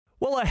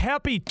Well, a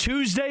happy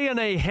Tuesday and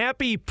a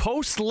happy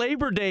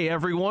post-Labor Day,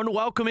 everyone.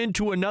 Welcome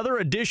into another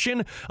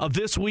edition of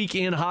This Week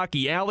in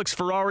Hockey. Alex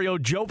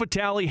Ferrario, Joe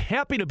Vitale,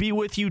 happy to be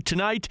with you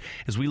tonight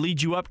as we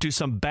lead you up to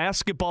some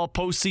basketball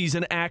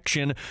postseason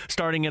action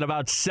starting at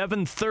about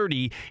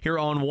 7:30 here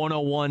on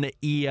 101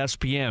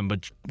 ESPN.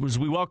 But as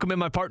we welcome in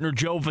my partner,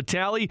 Joe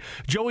Vitale.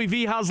 Joey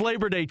V, how's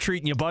Labor Day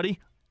treating you, buddy?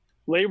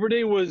 Labor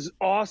Day was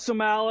awesome,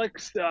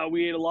 Alex.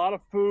 We ate a lot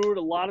of food,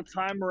 a lot of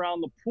time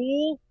around the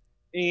pool.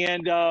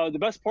 And the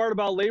best part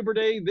about Labor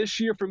Day this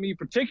year for me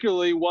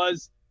particularly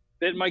was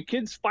that my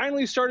kids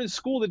finally started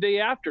school the day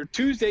after.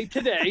 Tuesday,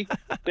 today,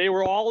 they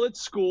were all at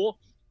school.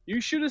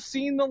 You should have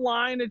seen the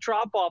line at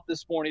drop-off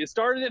this morning. It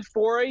started at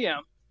 4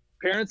 a.m.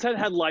 Parents had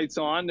headlights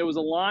on. There was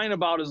a line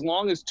about as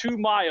long as 2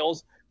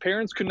 miles.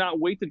 Parents could not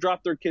wait to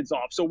drop their kids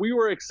off. So we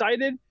were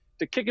excited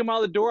to kick them out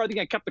of the door. I think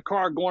I kept the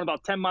car going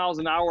about 10 miles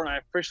an hour, and I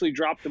officially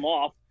dropped them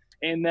off.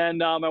 And then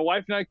my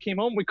wife and I came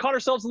home. We caught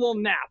ourselves a little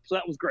nap, so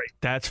that was great.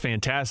 That's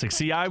fantastic.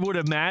 See, I would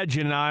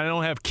imagine, and I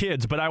don't have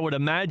kids, but I would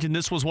imagine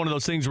this was one of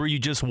those things where you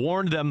just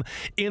warned them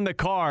in the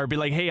car, be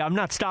like, hey, I'm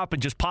not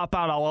stopping, just pop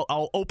out.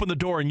 I'll open the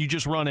door, and you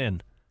just run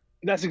in.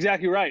 That's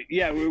exactly right.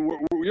 Yeah,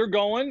 you're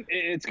going.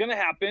 It's going to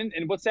happen.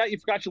 And what's that? You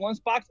forgot your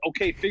lunchbox?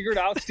 Okay, figure it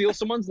out. Steal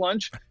someone's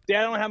lunch.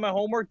 Dad, I don't have my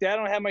homework. Dad, I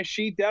don't have my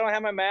sheet. Dad, I don't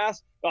have my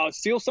mask.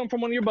 Steal some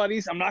from one of your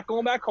buddies. I'm not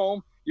going back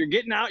home. You're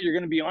getting out. You're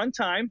going to be on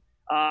time.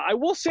 I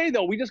will say,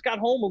 though, we just got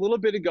home a little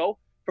bit ago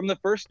from the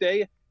first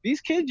day.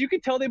 These kids, you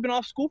can tell they've been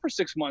off school for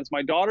 6 months.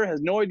 My daughter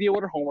has no idea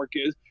what her homework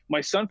is.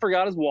 My son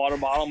forgot his water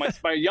bottle.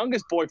 My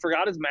youngest boy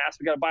forgot his mask.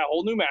 We got to buy a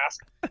whole new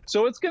mask.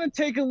 So it's going to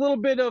take a little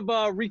bit of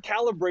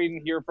recalibrating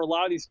here for a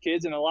lot of these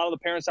kids, and a lot of the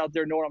parents out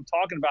there know what I'm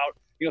talking about.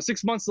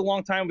 6 months is a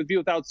long time to be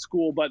without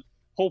school, but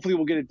hopefully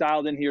we'll get it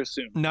dialed in here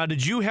soon. Now,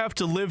 did you have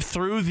to live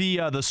through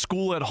the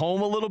school at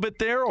home a little bit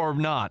there or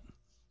not?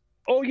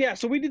 Oh, yeah.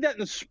 So we did that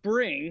in the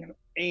spring.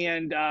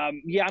 And,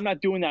 I'm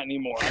not doing that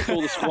anymore. I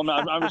told the school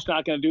I'm just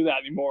not going to do that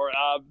anymore.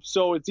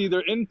 So it's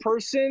either in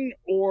person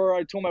or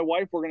I told my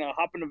wife we're going to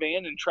hop in a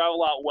van and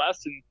travel out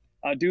west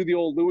and do the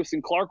old Lewis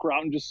and Clark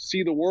route and just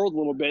see the world a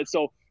little bit.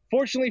 So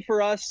fortunately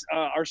for us,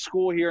 our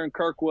school here in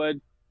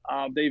Kirkwood,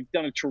 they've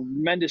done a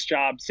tremendous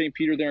job. St.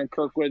 Peter there in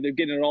Kirkwood, they're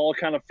getting it all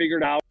kind of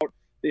figured out.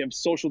 They have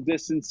social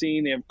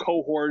distancing. They have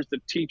cohorts. The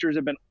teachers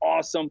have been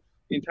awesome.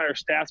 The entire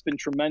staff's been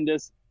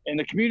tremendous. And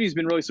the community's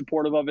been really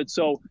supportive of it.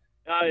 So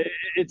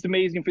it's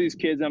amazing for these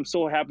kids. I'm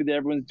so happy that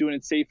everyone's doing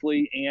it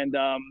safely, and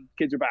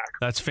kids are back.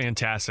 That's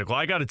fantastic. Well,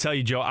 I got to tell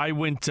you, Joe, I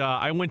went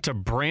to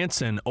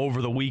Branson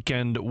over the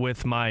weekend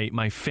with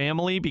my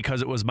family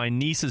because it was my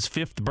niece's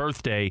 5th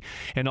birthday,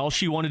 and all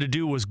she wanted to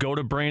do was go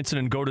to Branson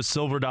and go to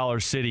Silver Dollar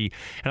City.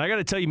 And I got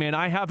to tell you, man,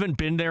 I haven't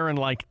been there in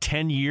like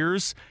 10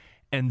 years,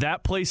 and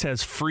that place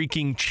has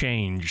freaking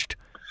changed.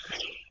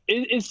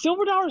 Is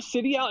Silver Dollar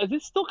City out? Is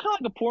it still kind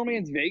of like a poor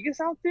man's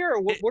Vegas out there,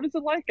 or what is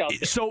it like out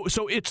there?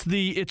 So it's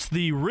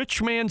the rich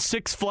man's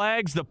Six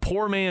Flags, the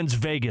poor man's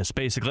Vegas.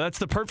 Basically, that's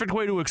the perfect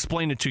way to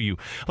explain it to you.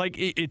 Like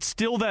it's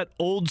still that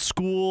old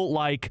school,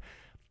 like.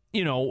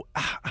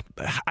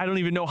 I don't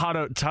even know how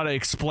to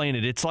explain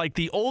it. It's like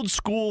the old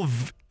school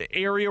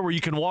area where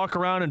you can walk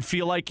around and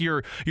feel like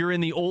you're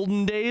in the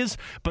olden days,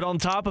 but on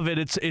top of it,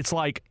 it's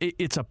like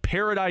it's a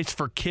paradise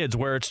for kids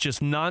where it's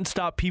just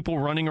nonstop people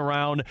running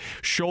around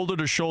shoulder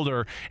to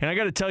shoulder. And I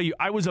got to tell you,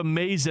 I was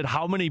amazed at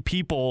how many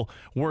people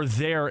were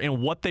there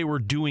and what they were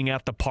doing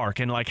at the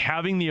park, and like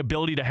having the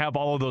ability to have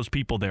all of those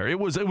people there. It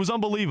was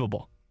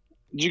unbelievable.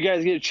 Did you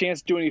guys get a chance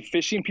to do any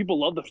fishing? People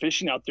love the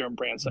fishing out there in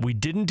Branson. We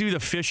didn't do the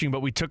fishing,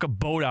 but we took a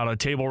boat out of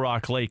Table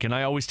Rock Lake, and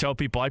I always tell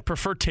people I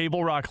prefer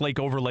Table Rock Lake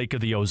over Lake of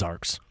the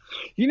Ozarks.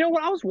 You know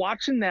what? I was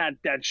watching that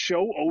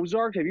show,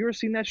 Ozark. Have you ever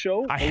seen that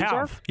show, I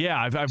Ozark? have.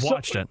 Yeah, I've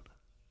watched it.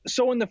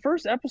 So in the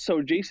first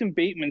episode, Jason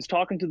Bateman's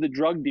talking to the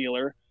drug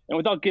dealer, and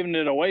without giving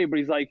it away, but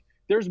he's like,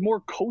 there's more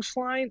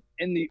coastline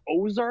in the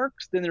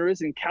Ozarks than there is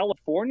in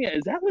California.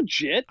 Is that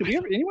legit?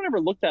 Anyone ever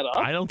look that up?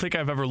 I don't think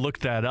I've ever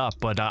looked that up,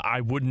 but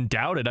I wouldn't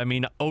doubt it. I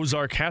mean,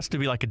 Ozark has to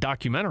be like a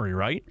documentary,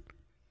 right?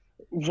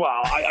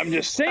 Well, I'm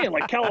just saying,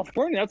 like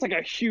California, that's like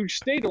a huge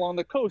state along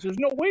the coast. There's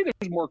no way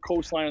there's more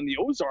coastline in the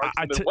Ozarks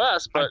in the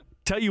Midwest. But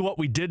tell you what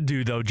we did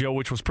do, though, Joe,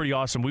 which was pretty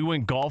awesome. We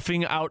went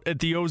golfing out at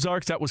the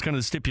Ozarks. That was kind of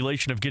the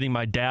stipulation of getting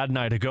my dad and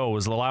I to go,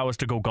 was allow us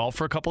to go golf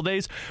for a couple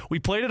days. We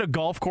played at a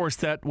golf course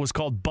that was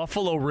called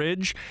Buffalo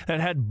Ridge that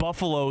had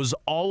buffaloes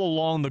all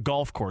along the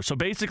golf course. So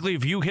basically,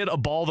 if you hit a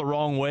ball the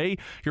wrong way,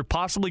 you're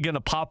possibly going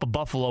to pop a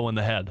buffalo in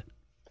the head.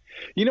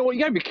 You know what?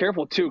 You got to be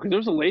careful, too, because there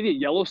was a lady at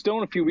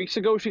Yellowstone a few weeks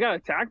ago. She got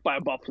attacked by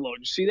a buffalo.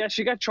 Did you see that?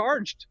 She got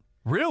charged.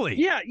 Really?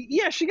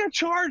 Yeah, she got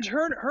charged.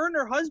 Her and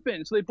her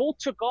husband. So they both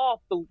took off.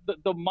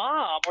 The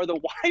mom or the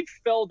wife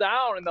fell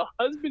down, and the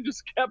husband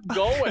just kept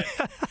going.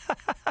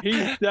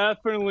 He's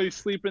definitely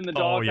sleeping in the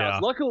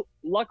doghouse.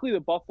 Luckily, the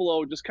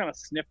buffalo just kind of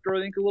sniffed her,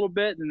 I think, a little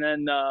bit, and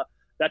then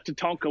that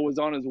Tatanka was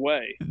on his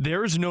way.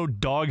 There's no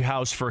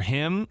doghouse for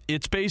him.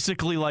 It's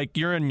basically like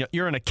you're in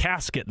a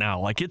casket now.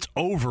 Like it's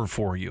over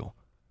for you.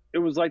 it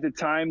was like the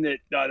time that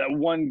that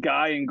one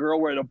guy and girl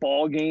were at a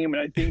ball game,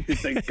 and I think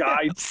that the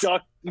guy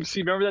ducked. You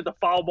see, remember that the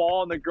foul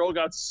ball, and the girl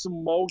got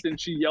smoked, and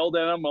she yelled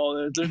at him.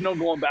 Oh, there's no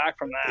going back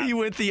from that. He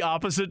went the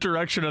opposite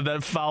direction of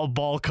that foul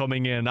ball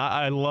coming in.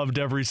 I loved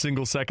every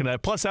single second of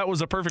that. Plus, that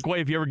was a perfect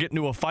way if you ever get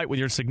into a fight with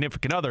your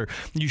significant other,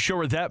 you show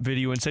her that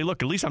video and say,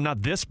 look, at least I'm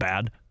not this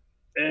bad.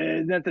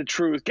 Isn't that the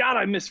truth? God,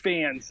 I miss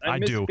fans. I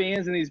miss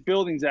fans in these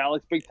buildings,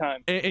 Alex, big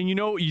time. And you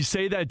know, you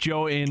say that,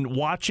 Joe, in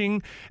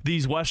watching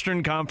these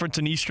Western Conference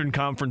and Eastern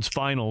Conference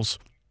finals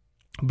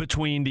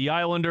between the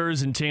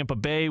Islanders and Tampa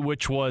Bay,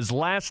 which was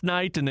last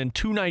night and then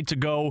 2 nights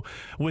ago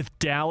with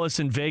Dallas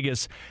and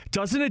Vegas,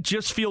 doesn't it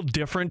just feel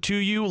different to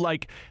you?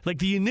 Like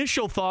the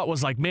initial thought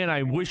was like, man,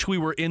 I wish we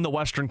were in the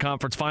Western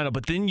Conference final,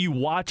 but then you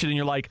watch it and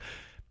you're like,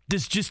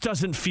 this just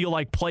doesn't feel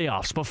like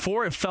playoffs.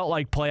 Before it felt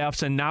like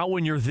playoffs, and now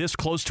when you're this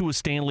close to a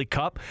Stanley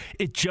Cup,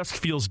 it just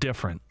feels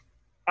different.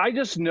 I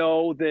just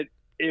know that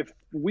if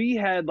we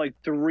had like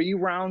 3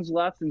 rounds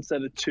left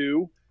instead of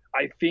 2,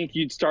 I think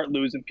you'd start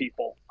losing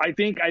people. I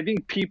think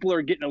people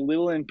are getting a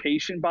little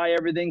impatient by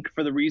everything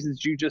for the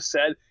reasons you just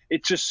said.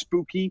 It's just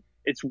spooky.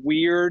 It's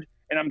weird.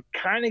 And I'm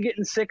kind of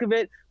getting sick of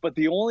it. But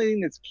the only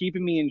thing that's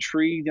keeping me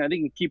intrigued, and I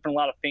think keeping a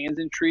lot of fans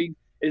intrigued,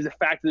 is the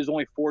fact that there's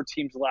only 4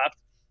 teams left.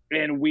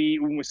 And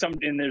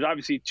there's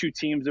obviously 2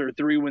 teams that are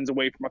 3 wins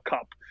away from a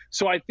cup.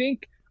 So I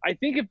think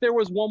if there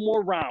was one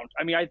more round,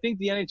 I mean, I think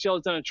the NHL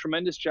has done a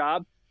tremendous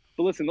job.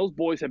 But listen, those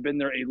boys have been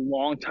there a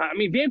long time. I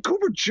mean,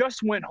 Vancouver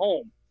just went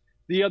home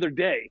the other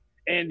day,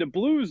 and the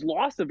Blues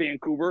lost to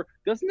Vancouver.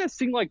 Doesn't that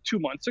seem like 2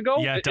 months ago?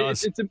 Yeah, it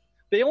does.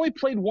 They only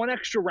played 1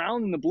 extra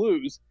round in the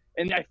Blues,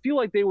 and I feel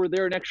like they were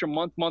there an extra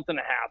month and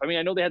a half. I mean,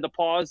 I know they had to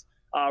pause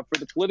for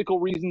the political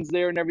reasons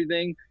there and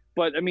everything,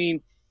 but I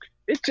mean,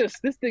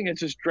 this thing has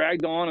just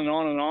dragged on and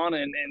on and on,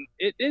 and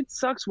it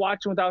sucks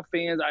watching without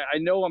fans. I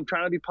know I'm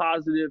trying to be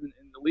positive, and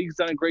the league's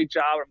done a great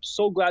job. I'm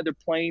so glad they're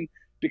playing,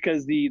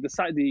 because the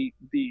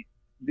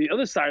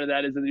other side of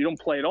that is that you don't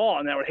play at all,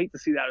 and I would hate to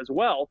see that as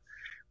well.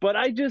 But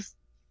I just,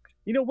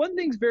 one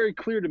thing's very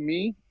clear to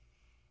me.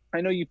 I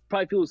know you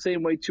probably feel the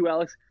same way too,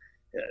 Alex.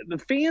 The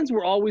fans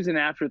were always an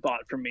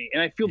afterthought for me,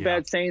 and I feel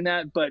bad saying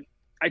that, but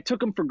I took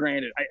them for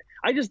granted.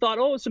 I just thought,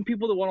 some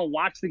people that want to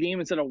watch the game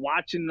instead of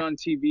watching it on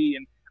TV.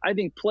 And I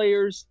think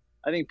players,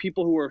 I think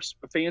people who are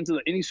fans of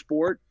any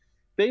sport,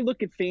 they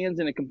look at fans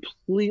in a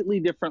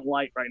completely different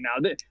light right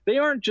now. They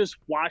aren't just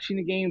watching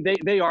the game;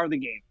 they are the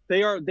game.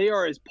 They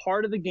are as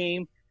part of the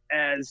game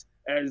as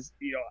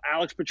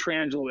Alex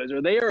Pietrangelo is,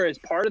 or they are as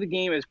part of the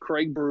game as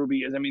Craig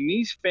Berube is. I mean,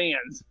 these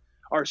fans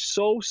are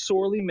so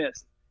sorely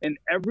missed in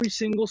every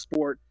single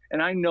sport,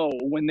 and I know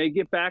when they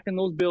get back in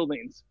those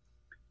buildings,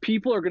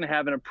 people are going to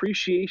have an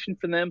appreciation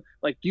for them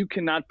like you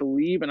cannot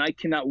believe, and I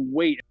cannot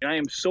wait. And I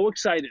am so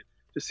excited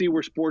to see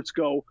where sports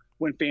go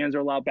when fans are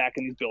allowed back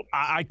in these buildings.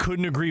 I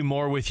couldn't agree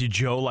more with you,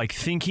 Joe. Like,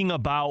 thinking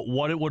about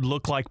what it would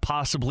look like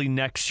possibly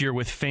next year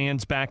with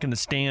fans back in the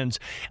stands,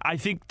 I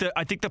think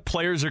the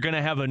players are going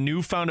to have a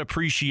newfound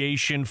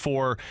appreciation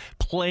for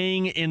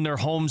playing in their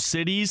home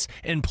cities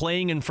and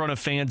playing in front of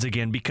fans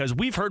again, because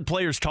we've heard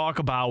players talk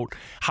about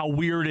how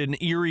weird and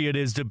eerie it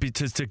is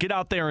to get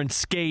out there and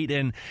skate.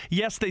 And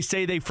yes, they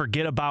say they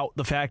forget about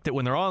the fact that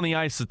when they're on the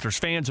ice that there's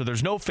fans or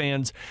there's no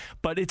fans,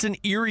 but it's an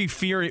eerie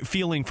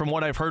feeling from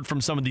what I've heard from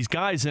some of these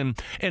guys.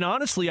 And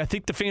honestly, I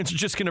think the fans are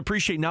just going to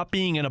appreciate not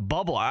being in a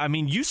bubble. I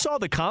mean, you saw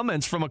the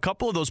comments from a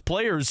couple of those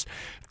players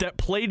that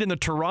played in the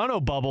Toronto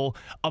bubble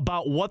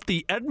about what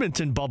the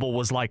Edmonton bubble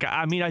was like.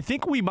 I mean, I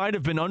think we might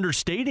have been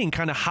understating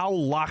kind of how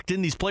locked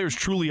in these players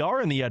truly are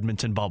in the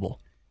Edmonton bubble.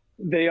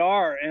 They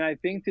are, and I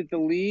think that the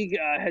league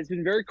has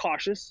been very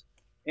cautious,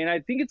 and I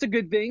think it's a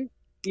good thing.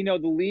 The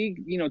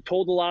league,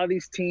 told a lot of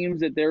these teams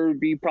that there would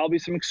be probably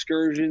some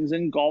excursions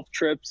and golf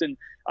trips and,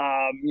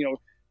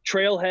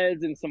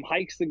 trailheads and some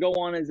hikes to go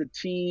on as a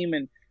team.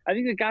 And I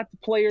think it got the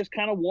players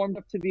kind of warmed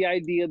up to the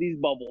idea of these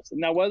bubbles.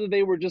 Now, whether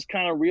they were just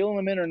kind of reeling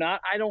them in or not,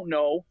 I don't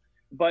know.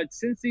 But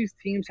since these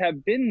teams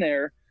have been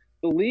there,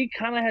 the league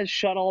kind of has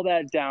shut all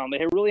that down.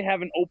 They really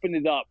haven't opened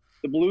it up.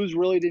 The Blues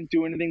really didn't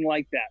do anything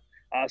like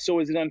that. So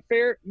is it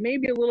unfair?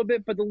 Maybe a little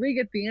bit. But the league,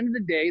 at the end of the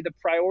day, the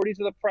priorities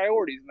are the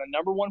priorities. And the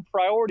number one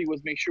priority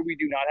was make sure we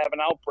do not have an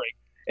outbreak.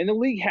 And the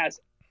league has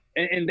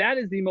it. And that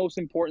is the most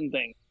important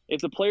thing. If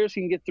the players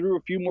can get through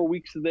a few more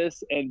weeks of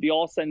this and be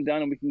all said and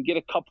done, and we can get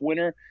a cup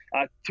winner,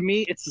 to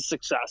me, it's a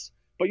success.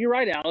 But you're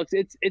right, Alex.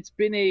 It's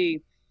been a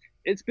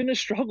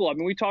struggle. I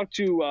mean, I talked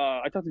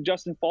to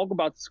Justin Falk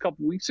about this a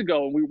couple weeks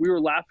ago, and we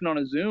were laughing on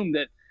a Zoom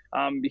that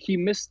he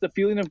missed the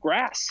feeling of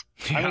grass.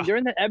 Yeah. I mean, they're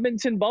in the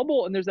Edmonton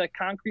bubble, and there's that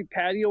concrete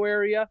patio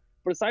area.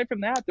 But aside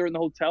from that, they're in the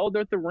hotel,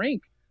 they're at the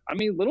rink. I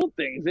mean, little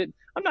things.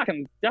 I'm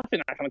definitely not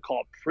going to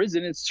call it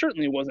prison. It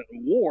certainly wasn't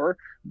war,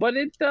 but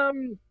it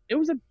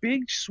was a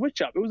big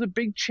switch up. It was a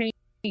big change,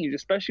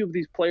 especially with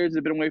these players that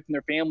have been away from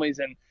their families,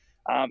 and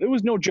it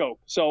was no joke.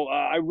 So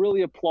I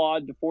really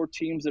applaud the 4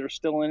 teams that are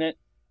still in it.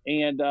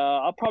 And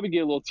I'll probably get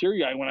a little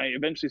teary-eyed when I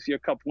eventually see a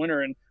Cup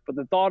winner. But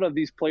the thought of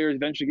these players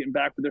eventually getting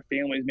back with their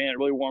families, man, it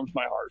really warms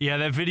my heart. Yeah,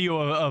 that video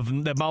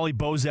of that Molly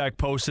Bozak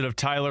posted of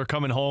Tyler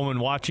coming home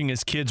and watching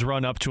his kids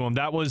run up to him,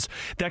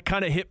 that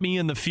kind of hit me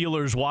in the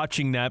feelers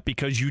watching that,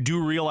 because you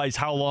do realize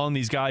how long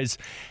these guys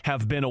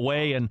have been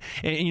away. And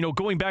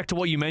going back to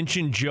what you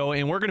mentioned, Joe,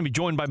 and we're going to be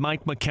joined by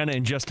Mike McKenna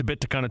in just a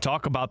bit to kind of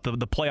talk about the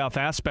playoff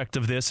aspect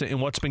of this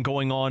and what's been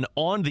going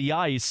on the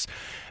ice.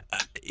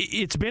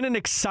 It's been an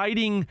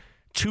exciting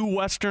two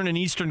Western and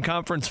Eastern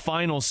Conference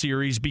final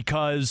series,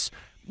 because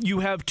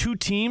you have two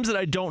teams that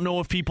I don't know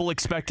if people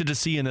expected to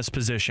see in this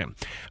position,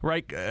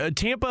 right?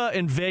 Tampa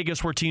and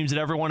Vegas were teams that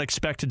everyone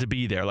expected to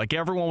be there. Like,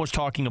 everyone was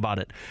talking about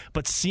it.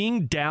 But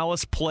seeing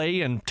Dallas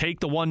play and take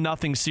the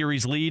 1-0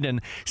 series lead,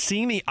 and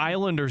seeing the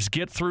Islanders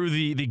get through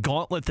the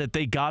gauntlet that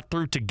they got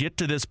through to get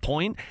to this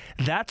point,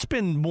 that's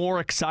been more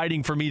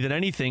exciting for me than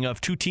anything,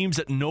 of two teams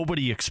that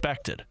nobody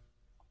expected.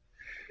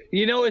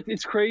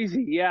 It's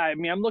crazy. Yeah, I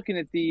mean, I'm looking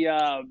at the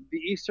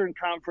Eastern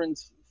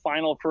Conference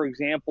final, for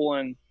example,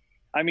 and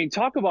I mean,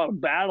 talk about a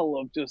battle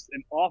of just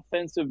an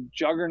offensive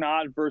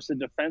juggernaut versus a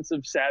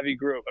defensive savvy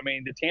group. I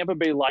mean, the Tampa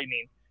Bay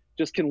Lightning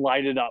just can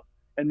light it up.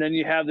 And then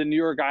you have the New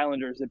York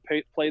Islanders that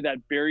play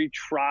that Barry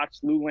Trotz,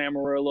 Lou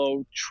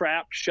Lamoriello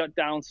trap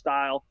shutdown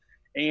style.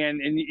 And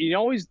you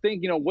always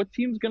think, what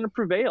team's going to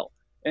prevail?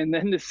 And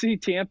then to see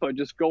Tampa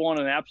just go on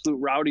an absolute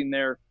routing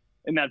there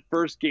in that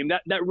first game,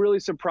 that really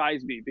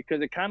surprised me, because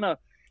it kind of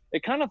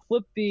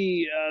flipped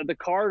the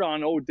card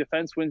on,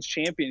 defense wins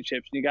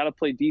championships. And you got to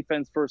play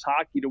defense first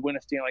hockey to win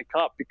a Stanley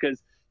Cup,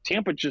 because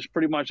Tampa just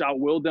pretty much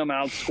outwilled them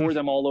and outscored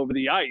them all over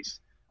the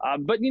ice.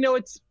 But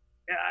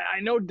I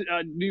know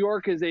New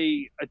York is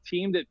a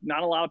team that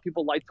not a lot of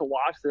people like to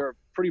watch. They're a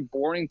pretty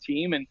boring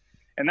team, and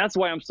that's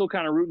why I'm still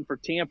kind of rooting for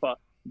Tampa.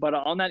 But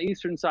on that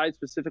Eastern side,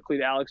 specifically,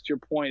 to Alex, to your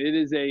point, it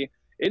is a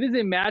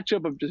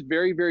matchup of just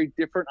very, very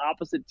different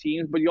opposite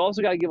teams. But you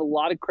also got to give a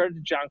lot of credit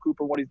to John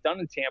Cooper, what he's done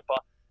in Tampa.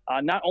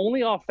 Not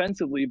only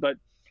offensively, but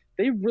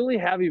they really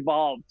have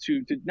evolved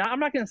to I'm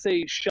not going to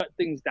say shut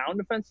things down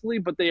defensively,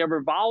 but they are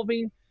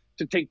evolving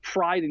to take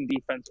pride in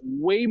defense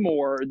way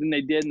more than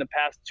they did in the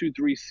past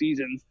 2-3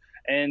 seasons.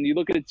 And you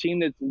look at a team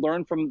that's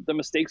learned from the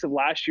mistakes of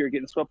last year,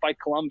 getting swept by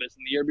Columbus,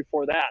 and the year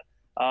before that.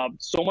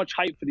 So much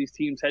hype for these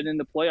teams heading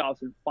into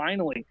playoffs, and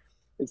finally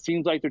it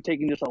seems like they're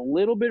taking just a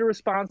little bit of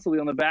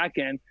responsibility on the back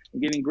end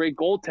and getting great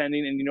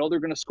goaltending, and they're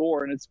going to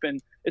score. And it's been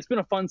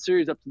a fun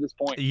series up to this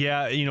point.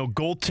 Yeah,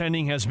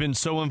 goaltending has been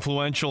so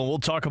influential. We'll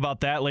talk about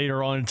that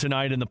later on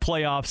tonight in the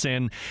playoffs.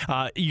 And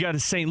you got a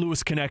St.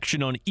 Louis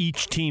connection on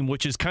each team,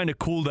 which is kind of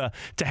cool to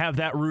have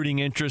that rooting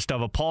interest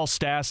of a Paul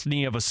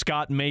Stastny, of a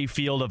Scott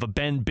Mayfield, of a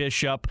Ben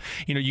Bishop.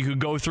 You could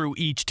go through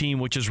each team,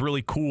 which is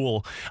really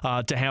cool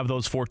to have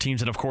those four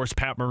teams. And, of course,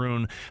 Pat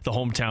Maroon, the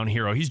hometown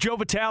hero. He's Joe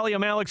Vitale.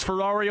 I'm Alex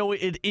Ferrario.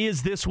 It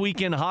is This Week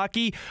in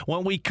Hockey.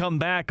 When we come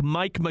back,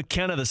 Mike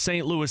McKenna, the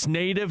St. Louis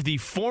native, the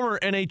former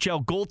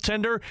NHL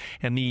goaltender,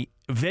 and the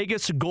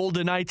Vegas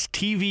Golden Knights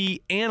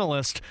TV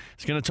analyst,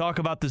 is going to talk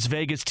about this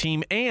Vegas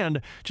team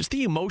and just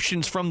the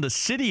emotions from the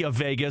city of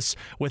Vegas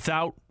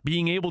without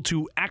being able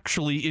to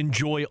actually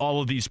enjoy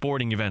all of these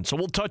sporting events. So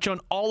we'll touch on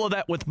all of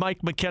that with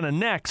Mike McKenna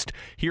next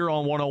here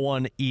on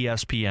 101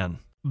 ESPN.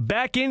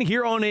 Back in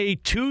here on a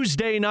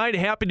Tuesday night.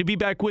 Happy to be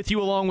back with you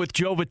along with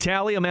Joe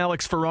Vitale. I'm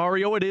Alex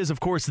Ferrario. It is, of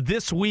course,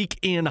 This Week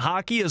in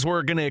Hockey, as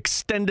we're going to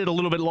extend it a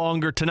little bit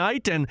longer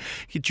tonight and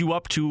get you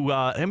up to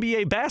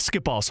NBA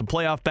basketball, some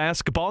playoff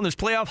basketball. And there's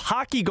playoff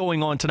hockey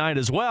going on tonight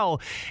as well.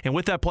 And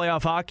with that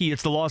playoff hockey,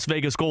 it's the Las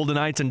Vegas Golden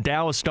Knights and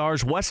Dallas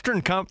Stars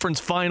Western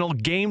Conference Final,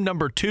 game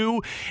number 2.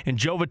 And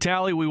Joe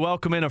Vitale, we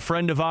welcome in a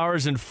friend of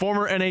ours and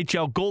former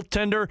NHL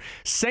goaltender,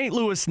 St.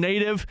 Louis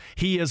native.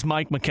 He is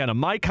Mike McKenna.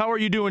 Mike, how are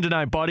you doing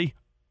tonight, buddy?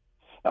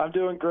 I'm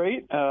doing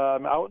great.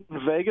 I'm out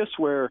in Vegas,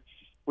 where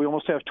we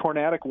almost have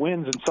tornadic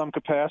winds in some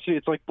capacity.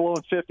 It's like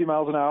blowing 50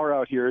 miles an hour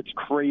out here. It's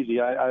crazy.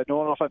 I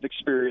don't know if I've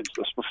experienced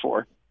this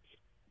before.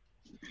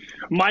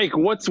 Mike,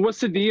 what's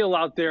the deal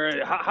out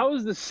there? How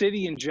is the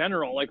city in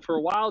general? Like, for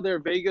a while there,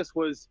 Vegas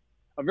was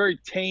a very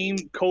tame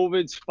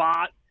COVID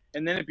spot,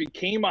 and then it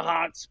became a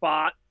hot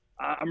spot.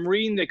 I'm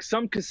reading that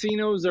some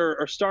casinos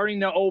are starting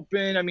to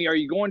open. I mean, are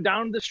you going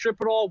down to the Strip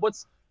at all?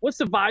 What's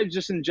the vibes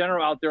just in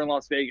general out there in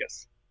Las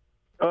Vegas?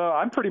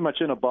 I'm pretty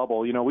much in a bubble.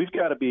 We've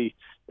got to be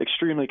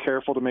extremely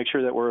careful to make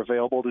sure that we're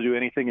available to do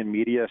anything in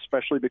media,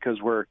 especially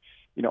because we're,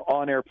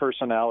 on-air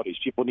personalities.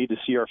 People need to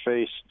see our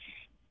face.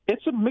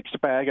 It's a mixed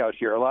bag out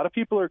here. A lot of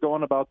people are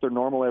going about their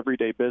normal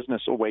everyday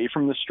business away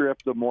from the Strip.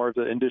 The more of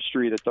the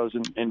industry that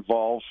doesn't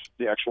involve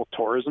the actual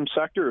tourism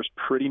sector is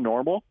pretty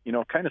normal,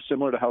 kind of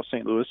similar to how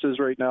St. Louis is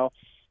right now.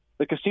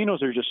 The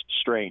casinos are just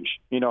strange.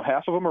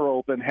 Half of them are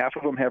open, half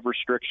of them have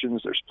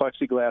restrictions. There's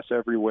plexiglass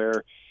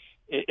everywhere.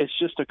 It's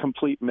just a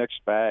complete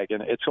mixed bag,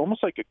 and it's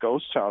almost like a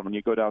ghost town when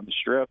you go down the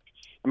Strip.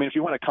 I mean, if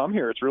you want to come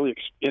here, it's really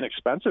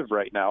inexpensive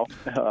right now,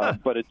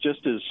 but it just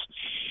is.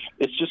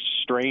 it's just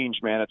strange,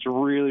 man. It's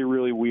really,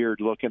 really weird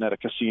looking at a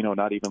casino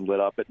not even lit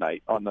up at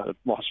night on the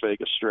Las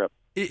Vegas Strip.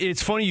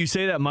 It's funny you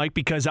say that, Mike,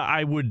 because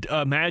I would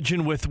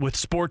imagine with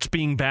sports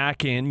being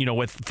back in,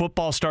 with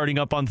football starting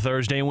up on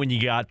Thursday, when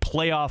you got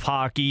playoff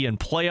hockey and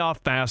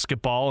playoff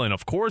basketball and,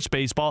 of course,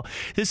 baseball,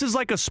 this is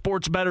like a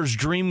sports bettor's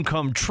dream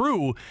come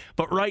true.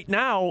 But right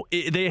now,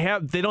 they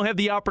don't have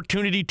the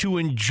opportunity to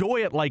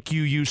enjoy it like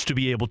you used to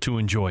be able to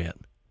enjoy it.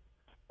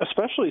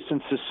 Especially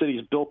since the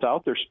city's built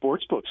out their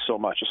sports books so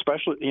much.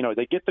 Especially,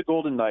 they get the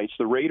Golden Knights,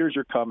 the Raiders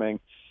are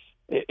coming.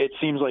 It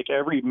seems like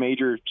every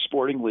major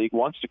sporting league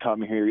wants to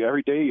come here.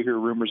 Every day you hear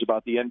rumors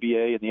about the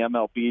NBA and the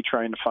MLB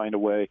trying to find a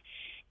way.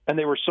 And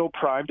they were so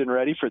primed and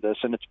ready for this,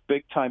 and it's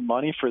big-time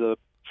money for the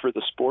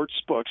sports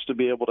books to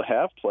be able to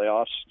have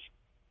playoffs,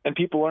 and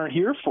people aren't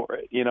here for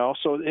it,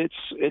 So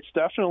it's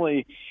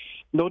definitely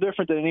no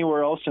different than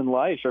anywhere else in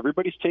life.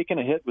 Everybody's taking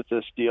a hit with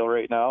this deal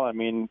right now. I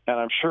mean, and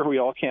I'm sure we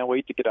all can't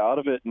wait to get out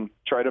of it and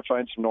try to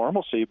find some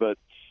normalcy, but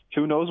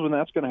who knows when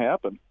that's going to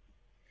happen.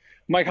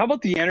 Mike, how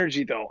about the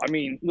energy, though? I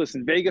mean,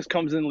 listen, Vegas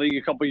comes in the league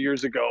a couple of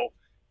years ago.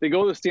 They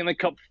go to the Stanley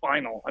Cup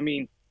final. I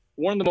mean,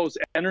 one of the most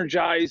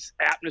energized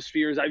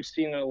atmospheres I've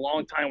seen in a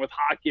long time with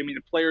hockey. I mean,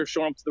 the players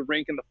showing up to the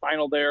rink in the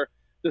final there.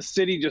 The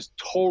city just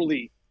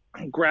totally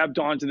grabbed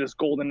onto this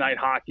Golden Knight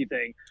hockey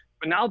thing.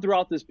 But now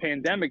throughout this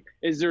pandemic,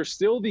 is there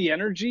still the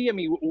energy? I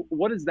mean,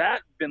 what has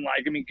that been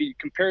like? I mean, can you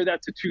compare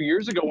that to 2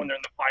 years ago when they're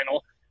in the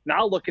final?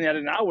 Now looking at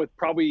it now with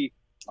probably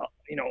 –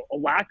 a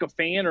lack of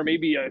fan or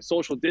maybe a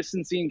social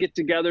distancing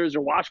get-togethers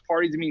or watch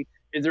parties. I mean,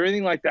 is there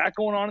anything like that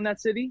going on in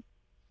that city?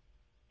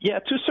 Yeah,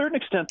 to a certain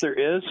extent there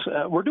is.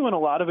 We're doing a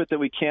lot of it that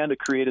we can to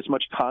create as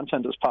much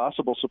content as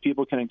possible so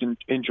people can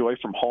enjoy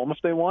from home if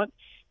they want.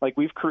 Like,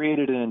 we've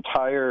created an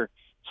entire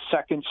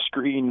second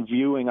screen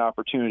viewing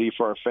opportunity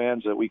for our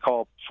fans that we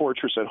call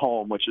Fortress at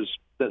Home, which is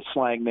the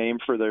slang name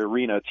for the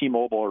arena,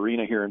 T-Mobile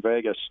Arena here in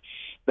Vegas,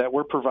 that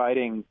we're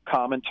providing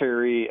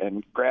commentary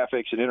and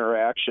graphics and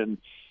interaction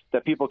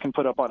that people can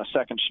put up on a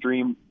second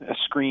screen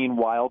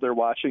while they're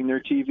watching their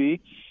TV.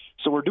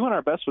 So we're doing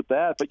our best with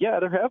that. But, yeah,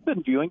 there have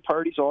been viewing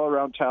parties all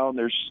around town.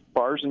 There's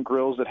bars and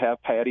grills that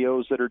have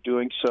patios that are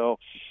doing so.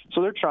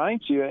 So they're trying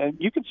to, and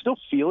you can still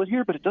feel it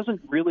here, but it doesn't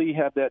really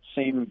have that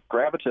same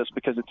gravitas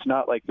because it's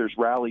not like there's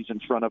rallies in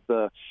front of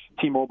the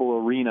T-Mobile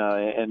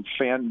Arena and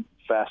fan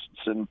fests.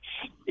 And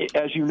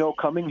as you know,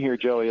 coming here,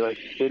 Joey, like,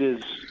 it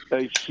is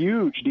a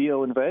huge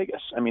deal in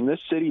Vegas. I mean, this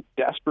city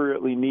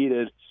desperately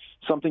needed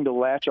something to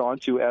latch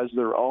onto as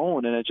their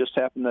own, and it just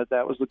happened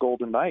that was the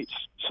Golden Knights.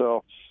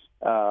 So,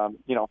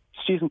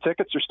 season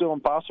tickets are still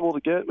impossible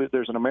to get.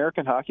 There's an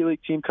American Hockey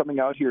League team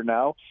coming out here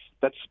now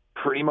that's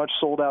pretty much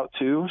sold out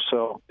too.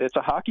 So it's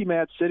a hockey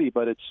mad city,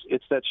 but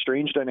it's that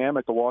strange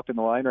dynamic of walking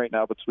the line right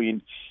now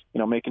between,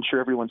 making sure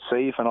everyone's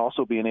safe and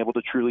also being able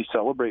to truly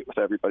celebrate with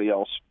everybody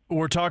else.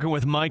 We're talking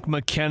with Mike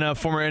McKenna,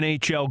 former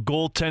NHL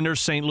goaltender,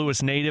 St.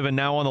 Louis native, and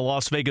now on the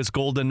Las Vegas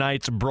Golden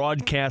Knights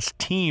broadcast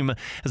team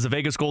as the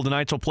Vegas Golden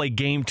Knights will play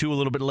Game 2 a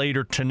little bit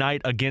later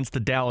tonight against the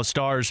Dallas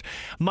Stars.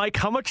 Mike,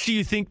 how much do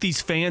you think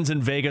these fans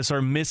in Vegas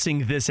are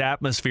missing this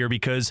atmosphere?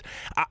 Because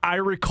I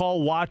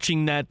recall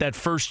watching that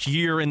first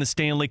year in the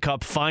Stanley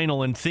Cup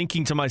final and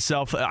thinking to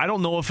myself, I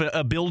don't know if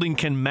a building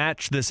can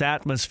match this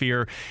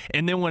atmosphere.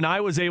 And then when I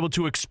was able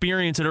to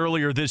experience it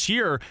earlier this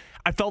year,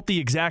 I felt the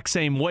exact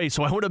same way.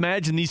 So I would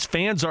imagine these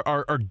fans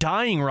are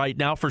dying right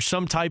now for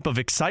some type of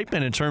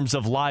excitement in terms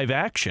of live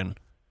action.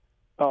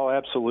 Oh,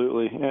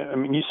 absolutely. I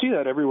mean, you see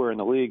that everywhere in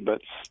the league,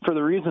 but for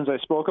the reasons I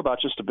spoke about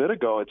just a bit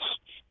ago,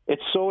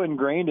 it's so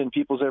ingrained in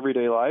people's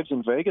everyday lives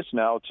in Vegas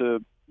now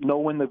to know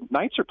when the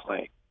Knights are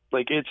playing.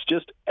 Like, it's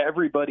just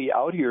everybody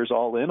out here is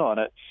all in on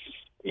it.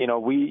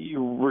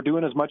 We're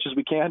doing as much as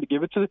we can to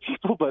give it to the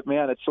people, but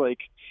man, it's like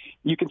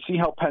you can see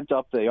how pent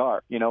up they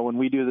are. When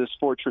we do this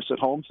Fortress at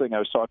Home thing I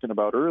was talking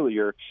about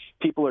earlier,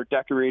 people are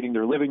decorating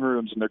their living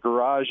rooms and their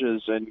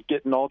garages and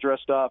getting all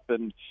dressed up,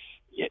 and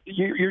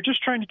you're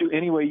just trying to do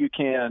any way you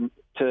can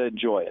to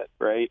enjoy it,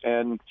 right?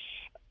 And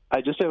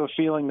I just have a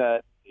feeling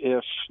that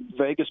if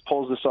Vegas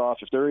pulls this off,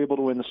 if they're able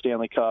to win the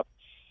Stanley Cup,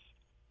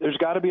 there's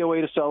got to be a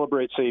way to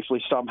celebrate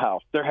safely somehow.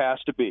 There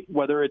has to be,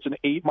 whether it's an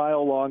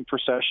 8-mile-long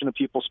procession of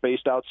people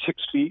spaced out 6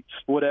 feet,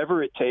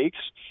 whatever it takes.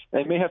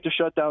 They may have to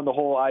shut down the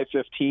whole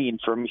I-15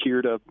 from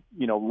here to,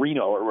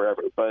 Reno or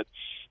wherever. But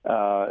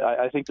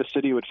I think the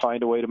city would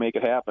find a way to make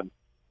it happen.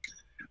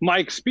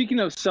 Mike, speaking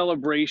of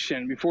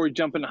celebration, before we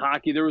jump into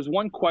hockey, there was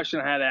one question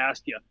I had to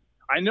ask you.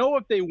 I know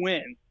if they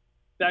win,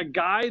 that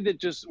guy that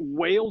just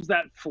wails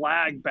that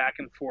flag back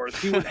and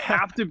forth, he would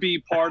have to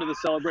be part of the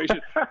celebration.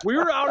 We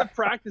were out at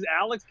practice.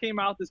 Alex came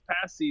out this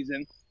past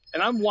season,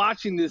 and I'm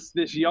watching this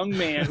young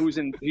man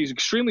he's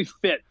extremely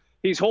fit.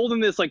 He's holding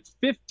this like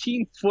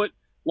 15-foot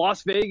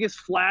Las Vegas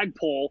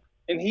flagpole,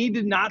 and he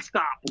did not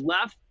stop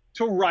left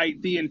to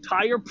right the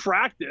entire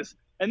practice.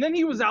 And then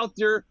he was out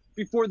there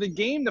before the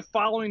game the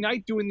following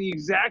night doing the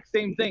exact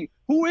same thing.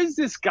 Who is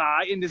this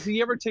guy, and does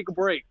he ever take a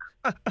break?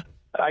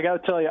 I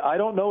got to tell you, I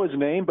don't know his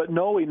name, but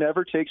no, he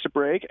never takes a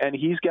break, and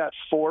he's got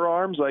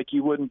forearms like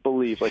you wouldn't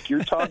believe. Like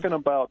you're talking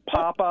about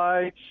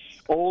Popeye,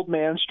 old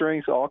man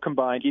strength all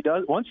combined. He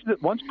does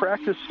once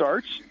practice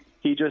starts,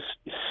 he just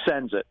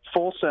sends it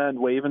full send,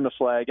 waving the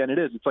flag, and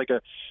it's like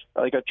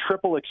a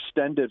triple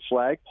extended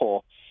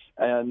flagpole,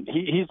 and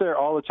he's there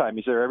all the time.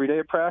 He's there every day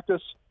at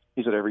practice.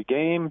 He's at every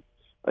game.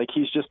 Like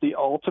he's just the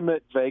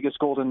ultimate Vegas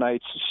Golden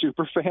Knights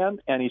super fan,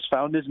 and he's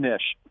found his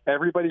niche.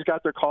 Everybody's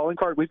got their calling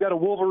card. We've got a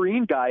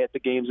Wolverine guy at the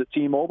games at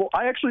T-Mobile.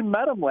 I actually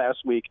met him last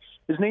week.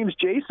 His name's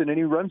Jason, and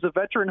he runs the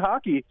Veteran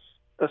Hockey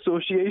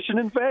Association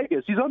in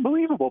Vegas. He's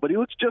unbelievable, but he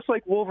looks just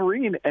like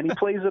Wolverine, and he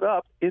plays it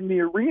up in the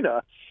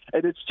arena,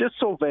 and it's just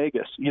so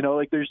Vegas.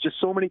 Like there's just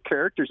so many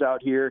characters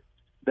out here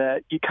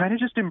that you kind of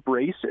just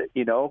embrace it.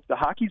 The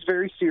hockey's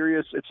very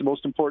serious. It's the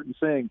most important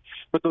thing,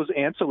 but those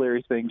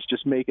ancillary things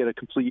just make it a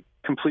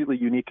completely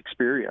unique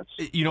experience.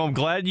 I'm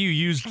glad you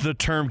used the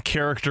term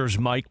characters,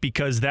 Mike,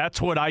 because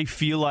that's what I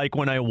feel like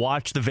when I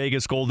watch the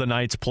Vegas Golden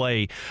Knights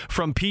play.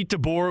 From Pete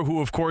DeBoer,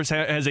 who of course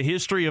has a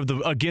history of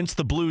against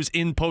the Blues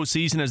in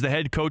postseason as the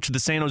head coach of the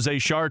San Jose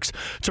Sharks,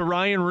 to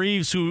Ryan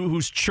Reeves,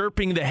 who's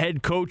chirping the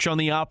head coach on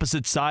the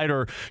opposite side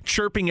or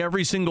chirping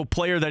every single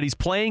player that he's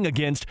playing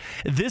against.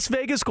 This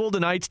Vegas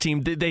Golden Knights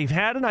team, they've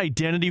had an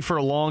identity for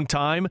a long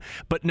time,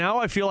 but now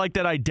I feel like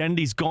that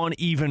identity's gone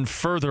even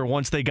further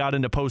once they got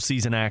into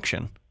postseason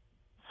action.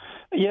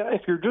 Yeah,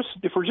 if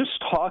we're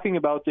just talking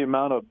about the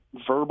amount of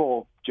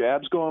verbal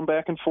jabs going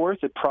back and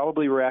forth, it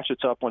probably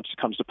ratchets up once it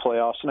comes to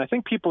playoffs, and I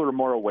think people are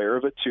more aware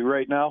of it too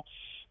right now.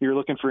 You're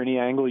looking for any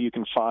angle you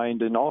can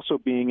find, and also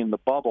being in the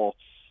bubble,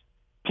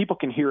 people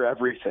can hear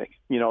everything,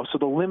 so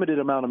the limited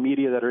amount of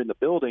media that are in the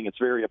building, it's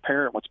very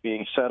apparent what's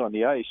being said on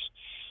the ice.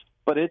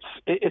 But it's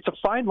a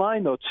fine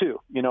line, though, too.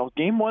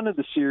 Game one of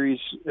the series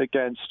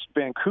against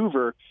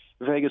Vancouver,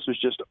 Vegas was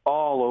just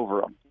all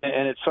over them,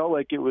 and it felt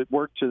like it would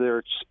work to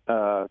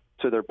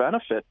their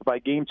benefit. By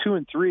game 2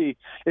 and 3,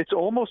 it's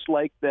almost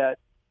like that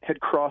had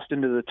crossed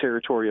into the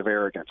territory of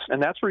arrogance,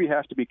 and that's where you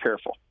have to be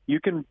careful.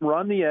 You can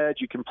run the edge,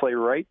 you can play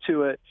right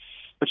to it,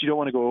 but you don't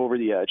want to go over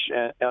the edge.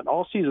 And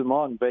all season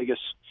long, Vegas,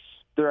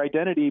 their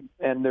identity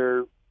and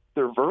their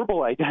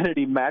verbal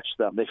identity matched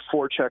them. They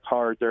forecheck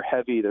hard, they're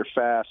heavy, they're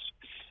fast.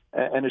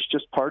 And it's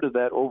just part of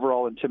that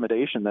overall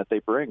intimidation that they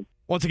bring.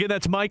 Once again,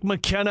 that's Mike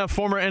McKenna,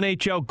 former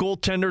NHL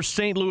goaltender,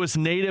 St. Louis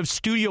native,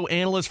 studio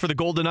analyst for the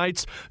Golden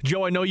Knights.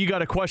 Joe, I know you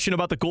got a question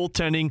about the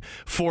goaltending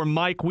for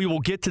Mike. We will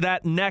get to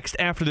that next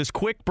after this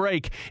quick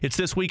break. It's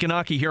This Week in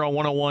Hockey here on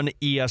 101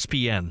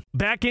 ESPN.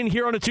 Back in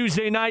here on a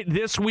Tuesday night,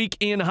 This Week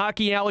in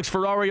Hockey. Alex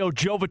Ferrario,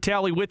 Joe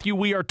Vitale with you.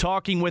 We are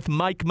talking with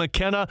Mike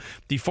McKenna,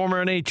 the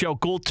former NHL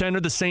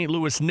goaltender, the St.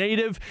 Louis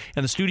native,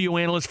 and the studio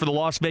analyst for the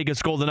Las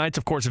Vegas Golden Knights.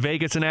 Of course,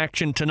 Vegas in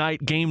action tonight.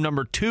 Game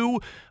number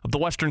 2 of the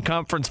Western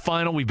Conference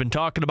Final. We've been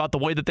talking about the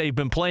way that they've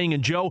been playing.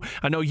 And Joe,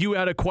 I know you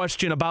had a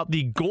question about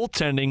the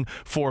goaltending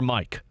for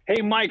Mike.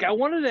 Hey, Mike, I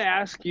wanted to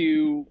ask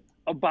you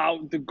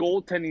about the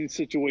goaltending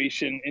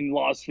situation in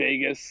Las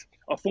Vegas.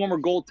 A former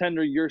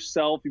goaltender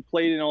yourself, you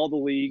played in all the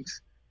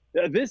leagues.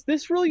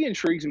 This really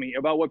intrigues me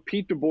about what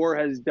Pete DeBoer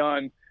has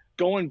done,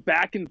 going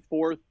back and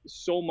forth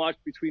so much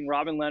between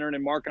Robin Leonard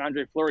and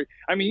Marc-Andre Fleury.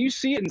 I mean, you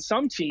see it in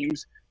some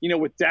teams,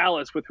 with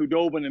Dallas, with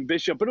Hudobin and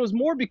Bishop, but it was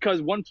more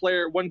because one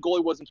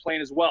goalie wasn't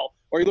playing as well.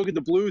 Or you look at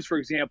the Blues, for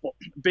example.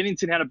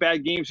 Bennington had a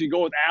bad game, so you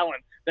go with Allen.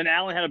 Then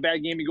Allen had a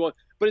bad game, you go with.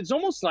 But it's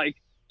almost like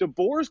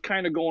DeBoer's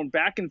kind of going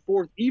back and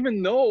forth,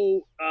 even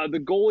though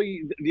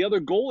the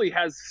other goalie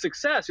has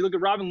success. You look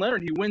at Robin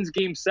Leonard, he wins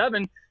Game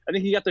 7. I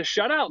think he got the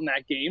shutout in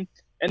that game.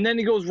 And then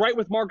he goes right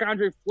with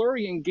Marc-Andre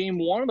Fleury in Game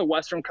 1 of the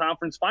Western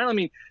Conference Final. I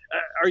mean,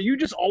 are you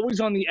just always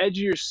on the edge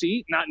of your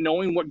seat, not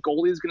knowing what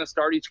goalie is going to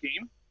start each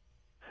game?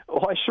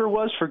 Well, I sure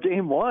was for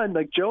Game 1.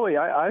 Like Joey,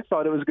 I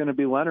thought it was going to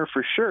be Leonard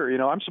for sure.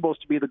 I'm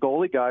supposed to be the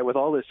goalie guy with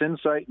all this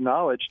insight and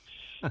knowledge,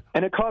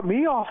 and it caught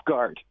me off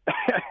guard.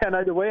 And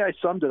the way I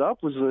summed it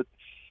up was that,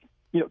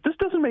 this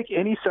doesn't make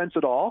any sense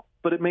at all,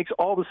 but it makes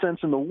all the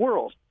sense in the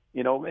world.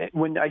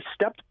 When I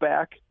stepped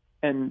back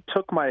and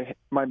took my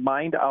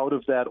mind out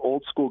of that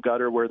old school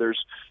gutter where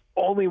there's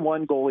only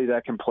one goalie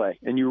that can play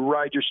and you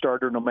ride your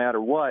starter no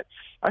matter what,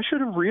 I should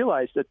have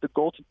realized that the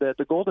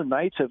Golden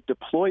Knights have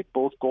deployed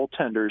both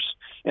goaltenders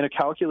in a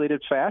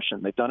calculated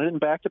fashion. They've done it in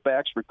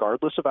back-to-backs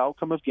regardless of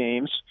outcome of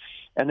games,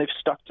 and they've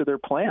stuck to their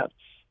plan.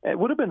 It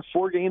would have been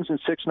 4 games and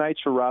 6 nights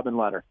for Robin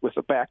Leonard with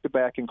a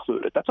back-to-back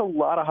included. That's a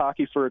lot of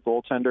hockey for a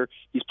goaltender.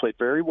 He's played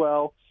very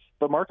well.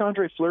 But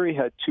Marc-Andre Fleury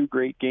had 2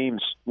 great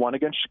games, one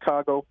against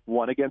Chicago,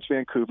 one against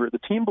Vancouver. The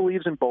team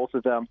believes in both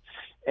of them,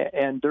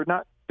 and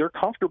they're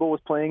comfortable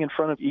with playing in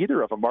front of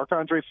either of them.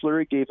 Marc-Andre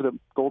Fleury gave the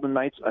Golden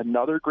Knights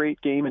another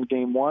great game in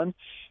Game 1.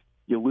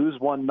 You lose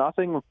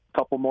 1-0, a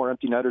couple more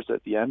empty netters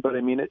at the end, but I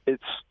mean, it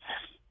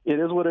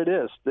is what it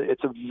is.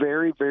 It's a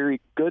very,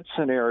 very good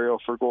scenario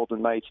for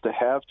Golden Knights to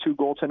have 2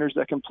 goaltenders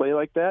that can play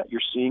like that.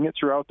 You're seeing it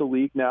throughout the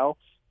league now,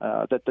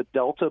 that the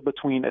delta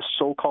between a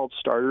so-called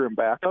starter and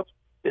backup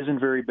isn't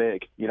very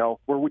big. You know,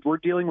 we're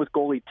dealing with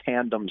goalie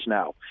tandems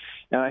now.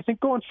 And I think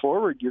going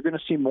forward, you're going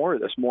to see more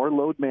of this, more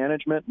load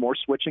management, more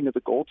switching of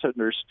the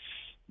goaltenders,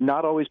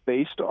 not always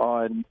based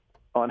on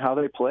how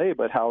they play,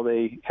 but how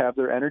they have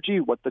their energy,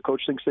 what the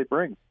coach thinks they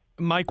bring.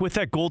 Mike, with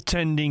that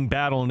goaltending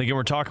battle, and again,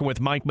 we're talking with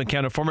Mike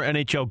McKenna, former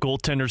NHL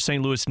goaltender,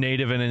 St. Louis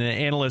native, and an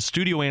analyst,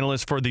 studio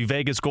analyst for the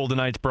Vegas Golden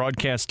Knights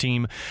broadcast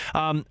team.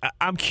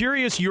 I'm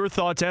curious your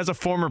thoughts as a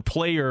former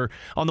player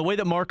on the way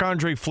that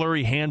Marc-Andre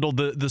Fleury handled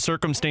the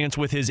circumstance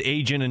with his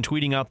agent and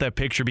tweeting out that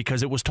picture,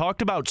 because it was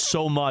talked about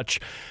so much.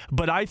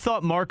 But I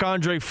thought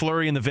Marc-Andre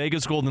Fleury and the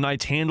Vegas Golden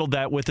Knights handled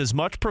that with as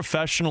much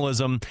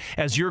professionalism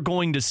as you're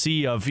going to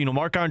see of,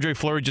 Marc-Andre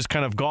Fleury just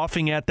kind of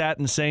golfing at that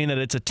and saying that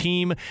it's a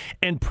team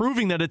and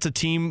proving that it's a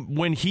team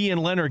when he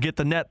and Leonard get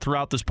the net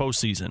throughout this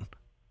postseason.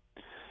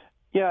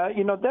 Yeah,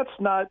 that's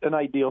not an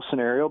ideal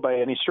scenario by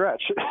any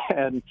stretch.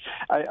 And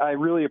I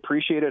really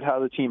appreciated how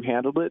the team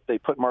handled it. They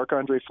put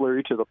Marc-Andre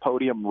Fleury to the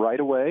podium right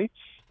away,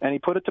 and he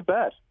put it to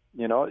bed.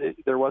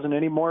 There wasn't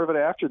any more of it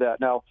after that.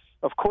 Now,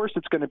 of course,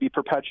 it's going to be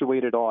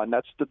perpetuated on.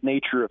 That's the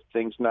nature of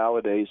things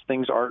nowadays.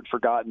 Things aren't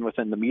forgotten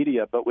within the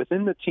media, but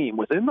within the team,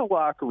 within the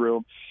locker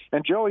room,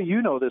 and Joey,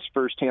 you know this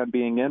firsthand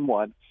being in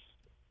one,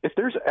 if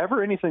there's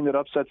ever anything that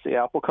upsets the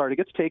apple cart, it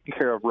gets taken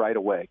care of right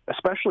away,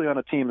 especially on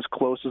a team as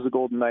close as the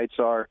Golden Knights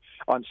are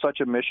on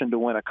such a mission to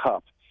win a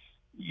cup.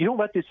 You don't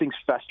let these things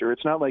fester.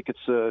 It's not like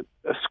it's a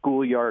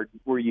schoolyard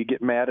where you get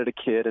mad at a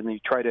kid and you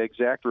try to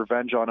exact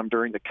revenge on him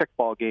during the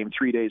kickball game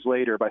 3 days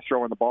later by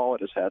throwing the ball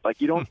at his head. Like,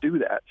 you don't do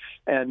that.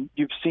 And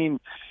you've seen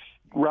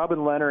Robin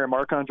Lehner and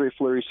Marc-Andre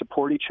Fleury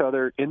support each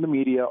other in the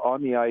media,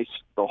 on the ice,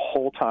 the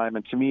whole time.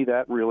 And to me,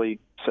 that really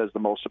says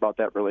the most about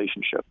that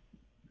relationship.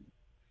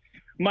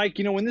 Mike,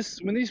 when these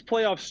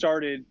playoffs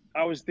started,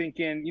 I was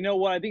thinking,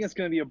 I think it's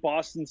going to be a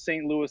Boston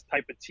St. Louis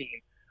type of team,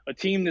 a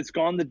team that's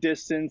gone the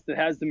distance, that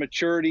has the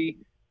maturity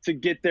to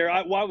get there.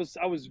 I was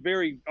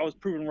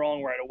proven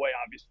wrong right away,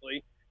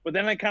 obviously, but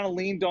then I kind of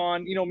leaned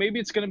on, maybe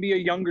it's going to be a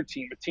younger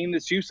team, a team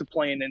that's used to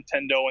playing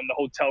Nintendo in the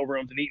hotel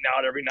rooms and eating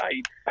out every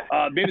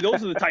night. Maybe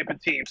those are the type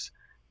of teams,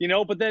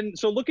 But then,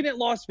 so looking at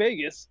Las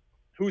Vegas,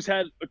 who's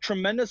had a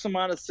tremendous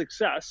amount of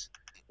success.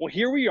 Well,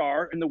 here we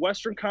are in the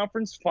Western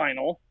Conference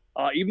Final.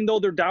 Even though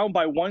they're down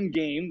by one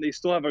game, they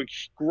still have a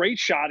great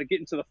shot at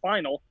getting to the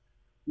final.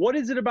 What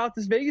is it about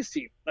this Vegas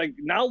team? Like,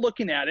 now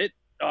looking at it,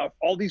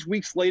 all these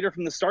weeks later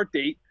from the start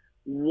date,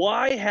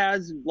 why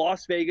has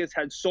Las Vegas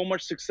had so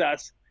much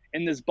success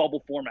in this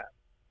bubble format?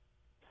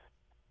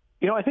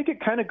 I think it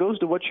kind of goes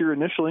to what your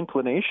initial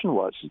inclination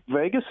was.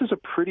 Vegas is a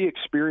pretty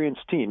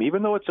experienced team.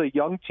 Even though it's a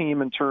young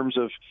team in terms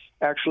of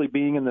actually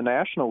being in the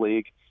National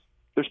League,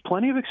 there's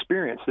plenty of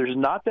experience. There's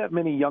not that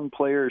many young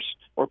players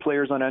or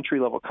players on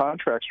entry-level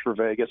contracts for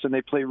Vegas, and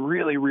they play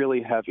really,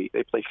 really heavy.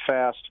 They play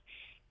fast.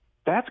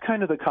 That's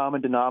kind of the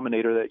common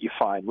denominator that you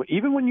find.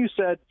 Even when you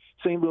said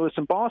St. Louis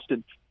and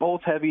Boston,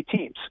 both heavy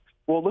teams.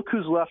 Well, look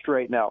who's left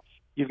right now.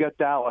 You've got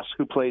Dallas,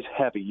 who plays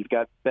heavy. You've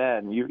got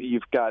Ben.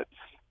 You've got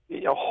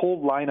a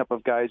whole lineup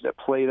of guys that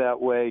play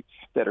that way,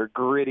 that are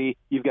gritty.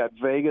 You've got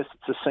Vegas,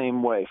 it's the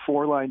same way.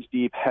 4 lines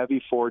deep,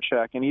 heavy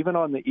forecheck. And even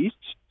on the East,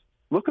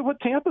 look at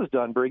what Tampa's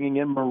done, bringing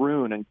in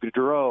Maroon and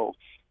Gaudreau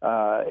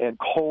and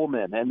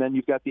Coleman. And then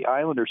you've got the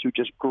Islanders, who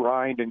just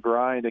grind and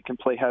can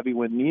play heavy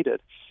when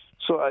needed.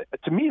 So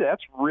to me,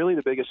 that's really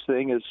the biggest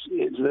thing is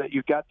that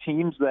you've got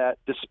teams that,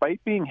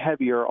 despite being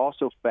heavy, are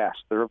also fast.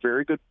 They're a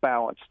very good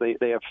balance.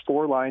 They have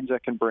 4 lines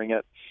that can bring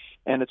it.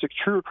 And it's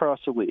true across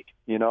the league,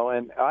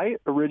 And I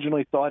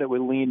originally thought it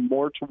would lean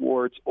more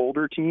towards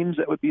older teams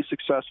that would be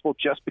successful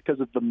just because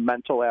of the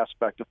mental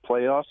aspect of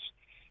playoffs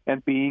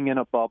and being in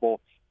a bubble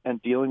and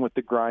dealing with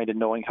the grind and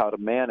knowing how to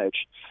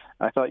manage.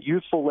 I thought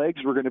youthful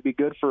legs were going to be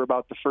good for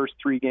about the first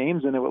 3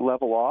 games, and it would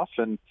level off.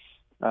 And,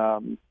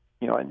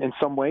 in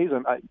some ways,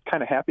 I'm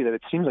kind of happy that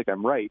it seems like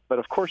I'm right. But,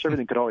 of course,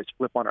 everything could always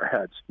flip on our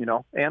heads.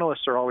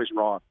 Analysts are always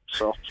wrong.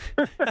 So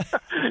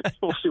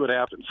we'll see what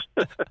happens.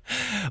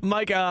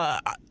 Mike,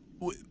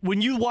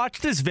 when you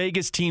watch this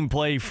Vegas team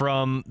play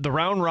from the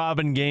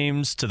round-robin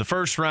games to the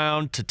first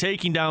round to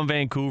taking down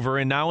Vancouver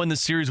and now in the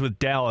series with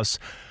Dallas,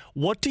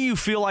 what do you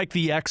feel like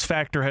the X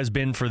factor has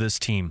been for this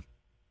team?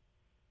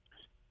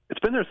 It's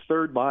been their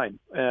third line,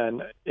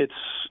 and it's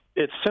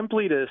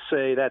simply to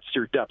say that's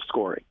your depth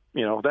scoring.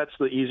 That's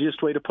the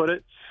easiest way to put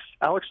it.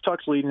 Alex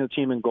Tuch's leading the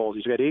team in goals.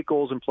 He's got 8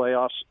 goals in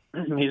playoffs.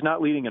 He's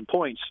not leading in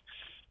points.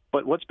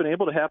 But what's been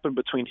able to happen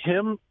between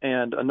him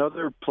and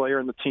another player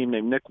in the team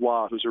named Nick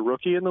Waugh, who's a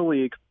rookie in the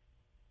league,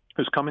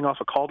 who's coming off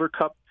a Calder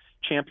Cup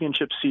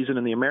championship season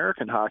in the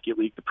American Hockey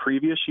League the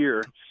previous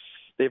year,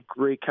 they have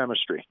great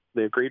chemistry.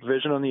 They have great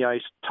vision on the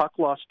ice. Tuch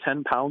lost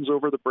 10 pounds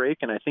over the break,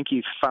 and I think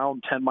he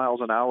found 10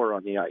 miles an hour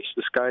on the ice.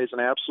 This guy is an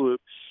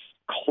absolute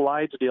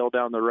Clydesdale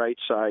down the right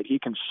side. He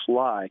can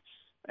fly,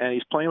 and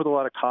he's playing with a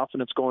lot of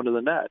confidence going to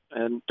the net.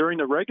 And during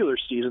the regular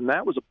season,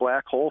 that was a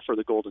black hole for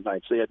the Golden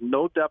Knights. They had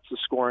no depth of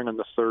scoring on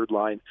the third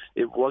line.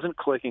 It wasn't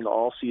clicking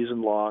all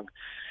season long.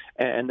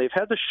 And they've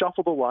had to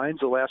shuffle the lines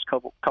the last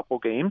couple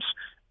games.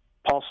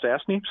 Paul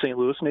Stastny, St.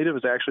 Louis native,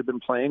 has actually been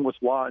playing with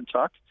Waugh and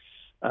Tuch.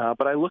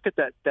 But I look at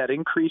that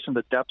increase in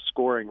the depth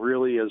scoring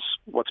really is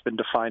what's been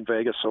defined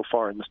Vegas so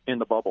far in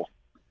the bubble.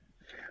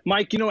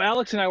 Mike,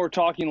 Alex and I were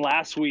talking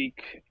last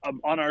week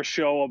on our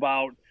show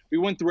about, we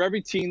went through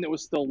every team that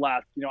was still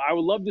left. I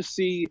would love to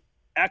see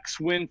X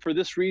win for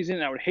this reason,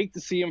 and I would hate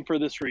to see him for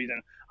this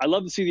reason. I'd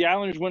love to see the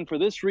Islanders win for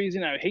this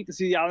reason. I would hate to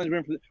see the Islanders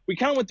win for this. We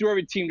kind of went through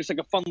every team, just like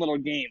a fun little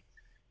game.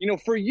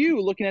 For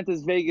you, looking at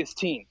this Vegas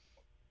team,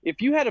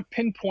 if you had to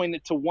pinpoint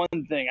it to one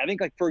thing, I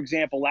think, like, for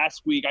example,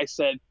 last week I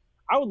said,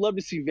 I would love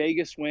to see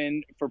Vegas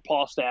win for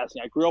Paul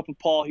Stastny. I grew up with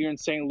Paul here in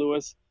St.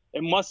 Louis.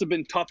 It must have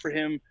been tough for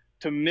him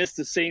to miss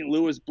the St.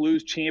 Louis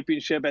Blues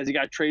championship as he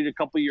got traded a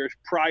couple years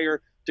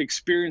prior to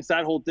experience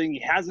that whole thing. He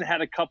hasn't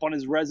had a cup on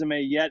his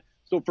resume yet.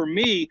 So for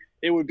me,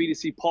 it would be to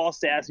see Paul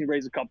Stastny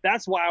raise a cup.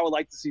 That's why I would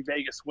like to see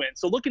Vegas win.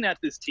 So looking at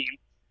this team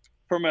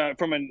from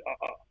an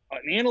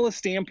analyst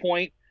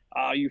standpoint,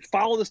 you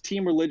follow this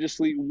team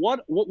religiously.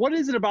 What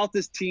is it about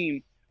this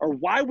team, or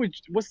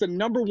what's the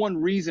number one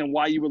reason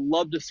why you would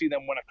love to see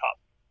them win a cup?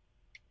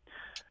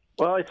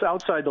 Well, it's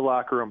outside the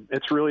locker room.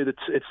 It's really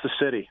it's the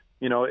city.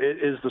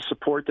 It is the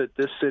support that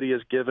this city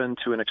has given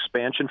to an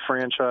expansion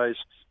franchise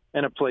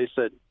and a place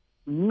that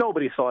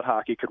nobody thought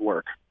hockey could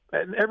work.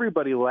 And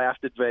everybody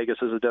laughed at Vegas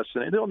as a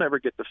destination. They'll never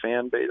get the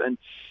fan base. And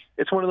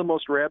it's one of the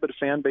most rabid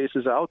fan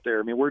bases out there.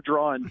 I mean, we're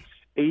drawing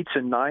 8s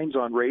and 9s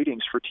on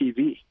ratings for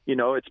TV.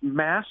 It's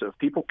massive.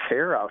 People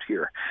care out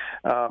here.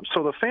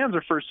 So the fans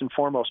are first and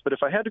foremost. But if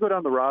I had to go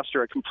down the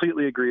roster, I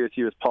completely agree with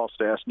you with Paul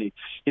Stastny.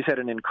 He's had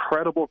an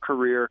incredible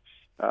career.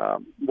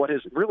 What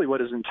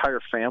his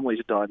entire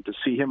family's done, to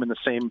see him in the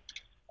same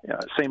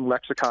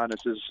lexicon as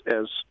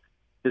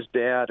his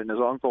dad and his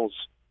uncles,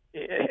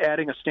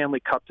 adding a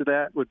Stanley Cup to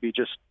that would be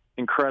just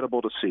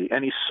incredible to see.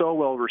 And he's so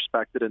well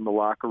respected in the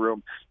locker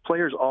room.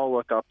 Players all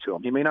look up to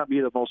him. He may not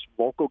be the most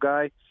vocal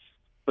guy,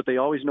 but they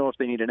always know if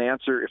they need an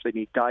answer, if they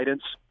need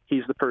guidance,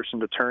 he's the person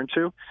to turn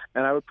to.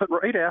 And I would put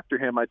right after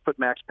him, I'd put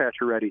Max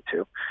Pacioretty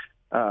too.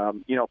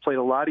 Played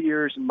a lot of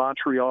years in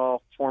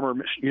Montreal, former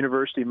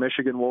University of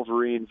Michigan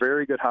Wolverine,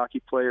 very good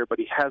hockey player, but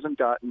he hasn't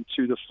gotten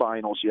to the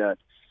finals yet.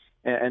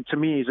 And to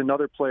me, he's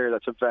another player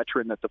that's a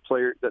veteran that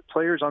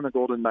players on the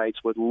Golden Knights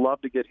would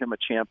love to get him a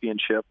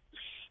championship.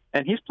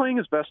 And he's playing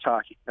his best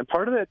hockey. And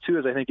part of that too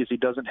is he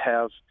doesn't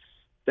have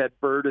that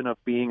burden of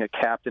being a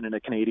captain in a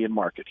Canadian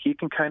market. He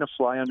can kind of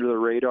fly under the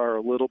radar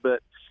a little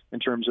bit in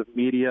terms of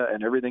media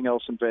and everything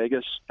else in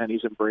Vegas, and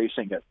he's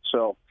embracing it.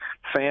 So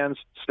fans,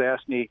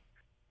 Stastny,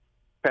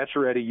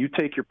 Pacioretty, you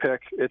take your pick.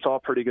 It's all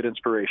pretty good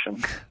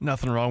inspiration.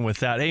 Nothing wrong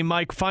with that. Hey,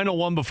 Mike, final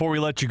one before we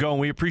let you go, and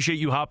we appreciate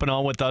you hopping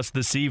on with us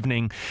this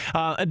evening.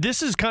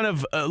 This is kind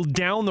of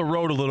down the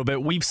road a little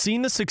bit. We've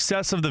seen the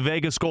success of the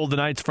Vegas Golden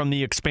Knights from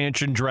the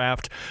expansion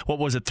draft,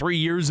 3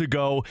 years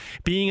ago,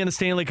 being in a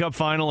Stanley Cup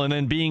final and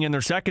then being in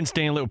their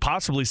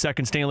possibly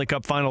second Stanley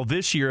Cup final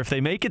this year if they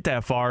make it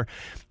that far.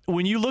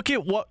 When you look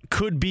at what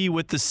could be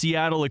with the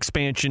Seattle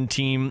expansion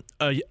team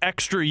an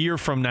extra year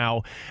from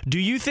now, do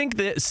you think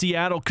that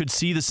Seattle could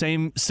see the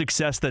same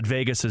success that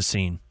Vegas has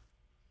seen?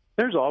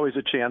 There's always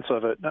a chance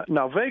of it.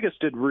 Now, Vegas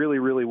did really,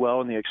 really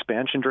well in the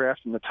expansion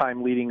draft and the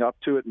time leading up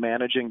to it,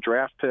 managing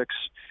draft picks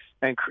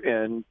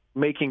and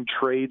making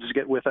trades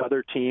with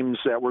other teams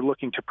that were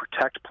looking to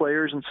protect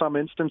players in some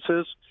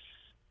instances.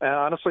 And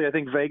honestly, I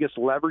think Vegas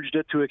leveraged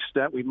it to an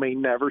extent we may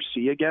never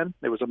see again.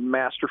 It was a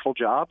masterful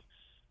job.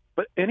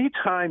 But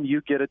anytime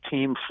you get a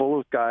team full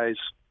of guys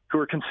who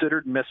are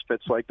considered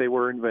misfits like they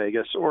were in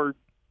Vegas, or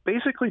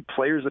basically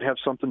players that have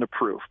something to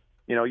prove,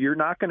 you're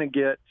not going to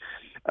get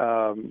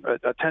a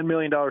 $10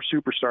 million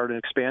superstar in an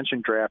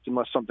expansion draft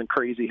unless something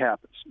crazy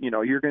happens.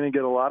 You're going to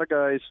get a lot of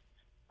guys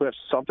who have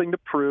something to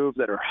prove,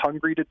 that are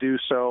hungry to do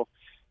so.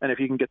 And if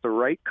you can get the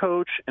right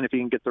coach, and if you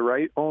can get the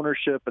right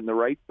ownership and the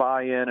right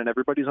buy-in, and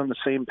everybody's on the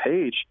same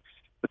page,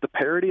 with the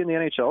parity in the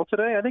NHL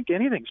today, I think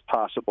anything's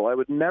possible. I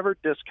would never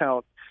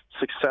discount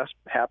success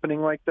happening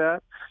like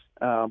that.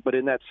 But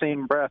in that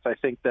same breath, I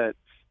think that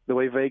the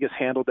way Vegas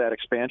handled that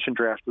expansion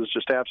draft was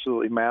just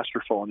absolutely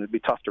masterful, and it'd be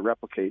tough to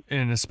replicate.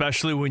 And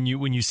especially when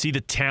you see the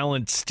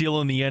talent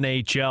still in the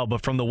NHL.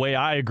 But from the way,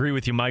 I agree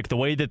with you, Mike, the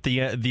way that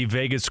the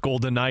Vegas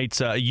Golden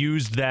Knights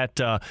used that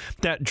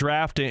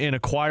draft in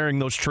acquiring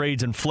those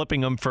trades and flipping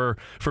them for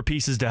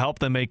pieces to help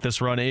them make this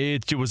run,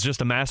 it was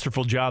just a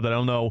masterful job that I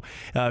don't know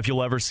if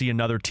you'll ever see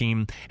another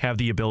team have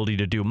the ability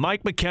to do.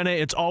 Mike McKenna,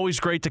 it's always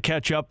great to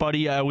catch up,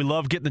 buddy. We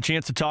love getting the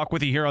chance to talk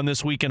with you here on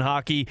This Week in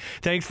Hockey.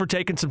 Thanks for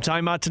taking some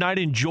time out tonight.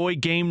 Enjoy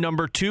game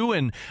number 2,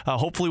 and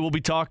hopefully we'll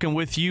be talking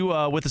with you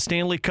with the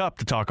Stanley Cup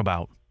to talk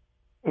about.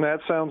 That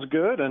sounds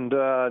good. And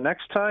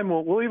next time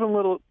we'll work in a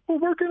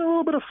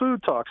little bit of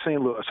food talk, St.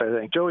 Louis, I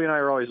think. Joey and I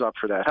are always up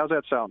for that. How's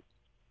that sound?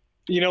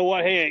 You know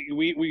what? Hey,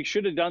 we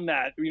should have done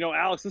that.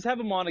 Alex, let's have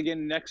him on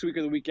again next week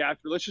or the week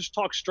after. Let's just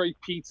talk straight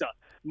pizza.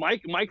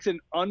 Mike's an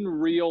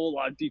unreal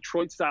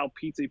Detroit-style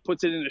pizza. He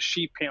puts it in a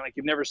sheet pan like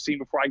you've never seen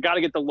before. I got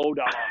to get the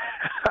lowdown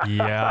on it.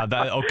 Yeah.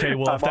 Okay.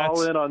 Well, I'm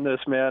all in on this,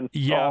 man.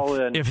 Yeah. All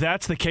in. If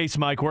that's the case,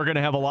 Mike, we're going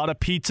to have a lot of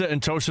pizza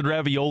and toasted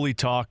ravioli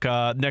talk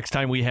next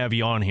time we have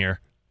you on here.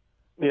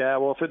 Yeah,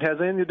 well, if it has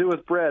anything to do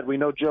with bread, we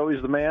know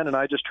Joey's the man, and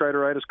I just try to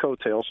ride his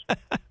coattails.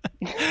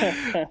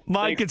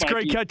 Mike, Thanks, it's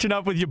great catching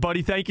up with you,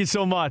 buddy. Thank you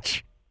so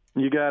much.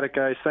 You got it,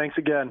 guys. Thanks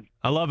again.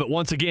 I love it.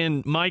 Once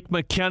again, Mike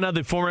McKenna,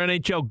 the former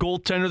NHL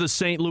goaltender, the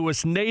St.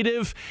 Louis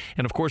native,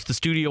 and, of course, the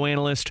studio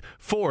analyst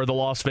for the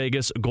Las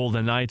Vegas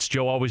Golden Knights.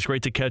 Joe, always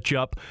great to catch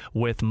up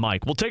with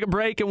Mike. We'll take a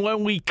break, and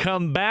when we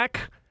come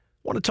back,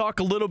 I want to talk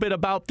a little bit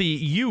about the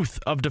youth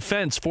of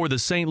defense for the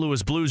St.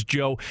 Louis Blues,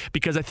 Joe,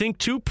 because I think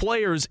two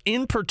players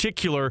in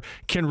particular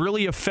can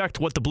really affect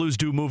what the Blues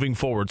do moving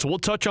forward. So we'll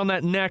touch on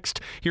that next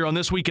here on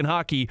This Week in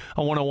Hockey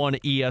on 101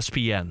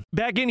 ESPN.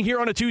 Back in here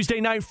on a Tuesday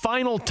night,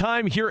 final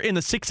time here in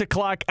the 6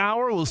 o'clock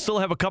hour. We'll still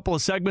have a couple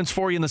of segments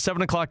for you in the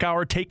 7 o'clock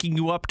hour, taking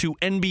you up to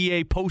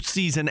NBA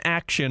postseason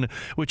action,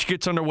 which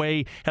gets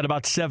underway at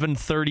about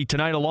 7:30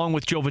 tonight, along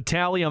with Joe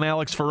Vitale. I'm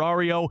Alex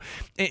Ferrario.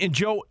 And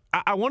Joe,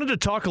 I wanted to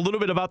talk a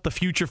little bit about the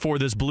future for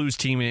this Blues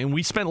team, and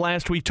we spent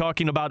last week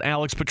talking about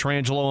Alex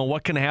Pietrangelo and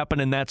what can happen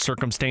in that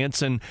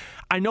circumstance, and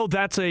I know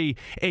that's a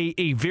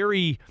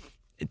very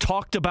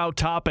talked about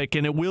topic,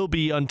 and it will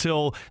be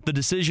until the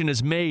decision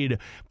is made.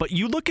 But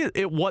you look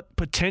at what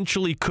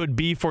potentially could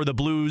be for the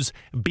Blues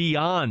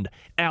beyond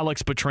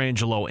Alex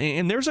Pietrangelo,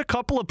 and there's a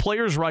couple of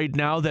players right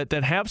now that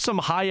have some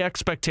high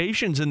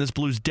expectations in this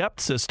Blues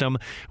depth system.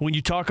 When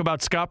you talk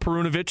about Scott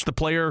Perunovich, the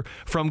player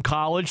from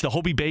college, the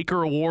Hobey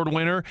Baker Award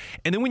winner,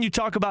 and then when you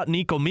talk about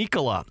Niko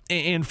Mikkola,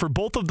 and for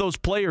both of those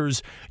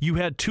players, you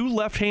had two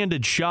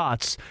left-handed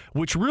shots,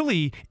 which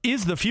really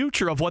is the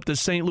future of what the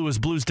St. Louis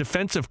Blues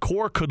defensive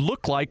core could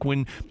look like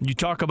when you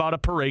talk about a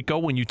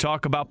Parayko, when you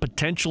talk about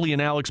potentially an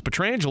Alex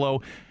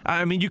Pietrangelo.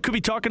 I mean, you could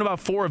be talking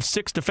about 4 of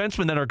 6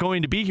 defensemen that are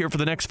going to be here for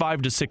the next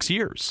 5 to 6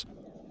 years.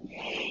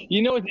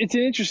 You know, it's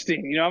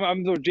interesting. You know,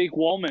 I'm throwing Jake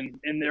Wallman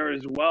in there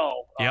as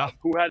well,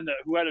 who had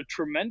a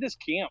tremendous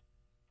camp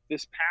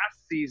this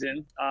past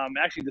season.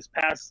 Actually, this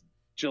past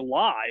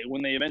July,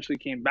 when they eventually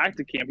came back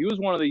to camp, he was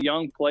one of the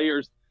young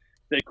players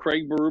that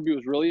Craig Berube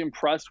was really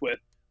impressed with.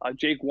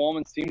 Jake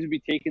Wallman seems to be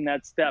taking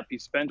that step. He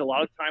spent a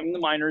lot of time in the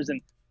minors, and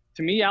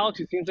to me, Alex,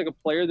 he seems like a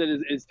player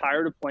that is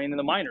tired of playing in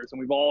the minors, and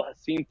we've all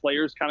seen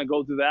players kind of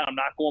go through that. I'm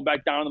not going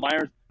back down in the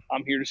minors.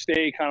 I'm here to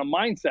stay kind of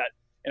mindset.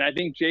 And I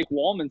think Jake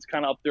Wallman's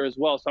kind of up there as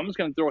well. So I'm just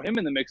going to throw him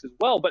in the mix as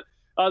well. But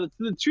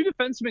the two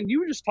defensemen you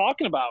were just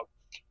talking about,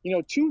 you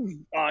know, two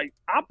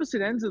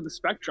opposite ends of the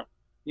spectrum.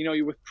 You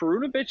know, with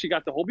Perunovich, you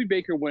got the Hobey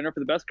Baker winner for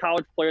the best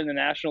college player in the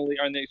National League,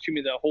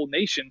 the whole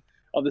nation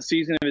of the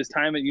season of his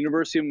time at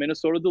University of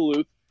Minnesota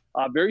Duluth.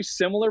 Very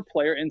similar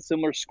player in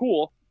similar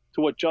school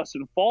to what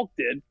Justin Falk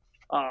did.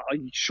 A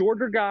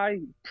shorter guy,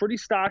 pretty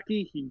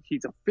stocky.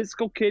 He's a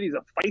physical kid. He's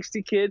a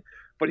feisty kid,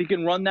 but he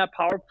can run that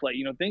power play.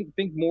 You know, think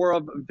more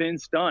of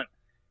Vince Dunn.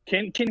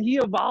 Can he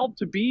evolve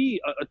to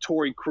be a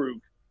Torrey Krug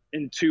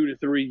in 2 to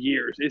 3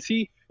 years? Is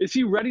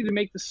he ready to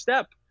make the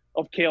step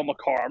of Cale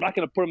Makar? I'm not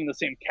going to put him in the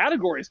same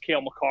category as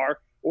Cale Makar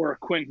or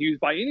Quinn Hughes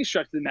by any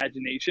stretch of the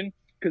imagination,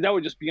 because that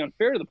would just be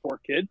unfair to the poor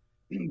kid.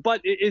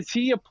 But is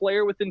he a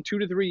player within 2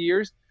 to 3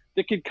 years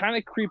that could kind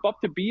of creep up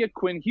to be a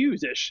Quinn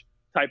Hughes-ish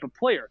type of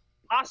player?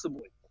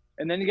 Possibly.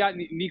 And then you got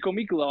Niko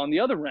Mikkola on the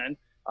other end.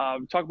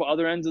 Talk about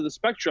other ends of the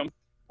spectrum.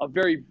 A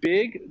very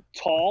big,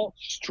 tall,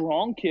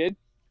 strong kid,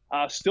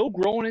 still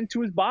growing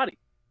into his body.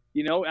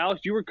 You know, Alex,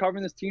 you were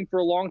covering this team for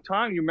a long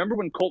time. You remember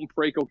when Colton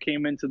Parayko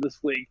came into this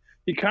league?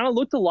 He kind of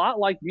looked a lot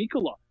like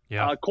Mikkola.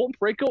 Yeah. Colton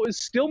Parayko is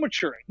still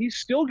maturing. He's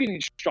still getting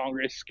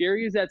stronger, as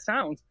scary as that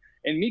sounds.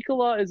 And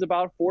Mikkola is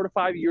about 4 to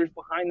 5 years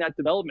behind that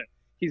development.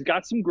 He's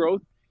got some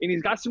growth. And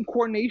he's got some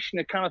coordination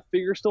to kind of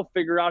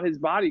figure out his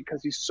body,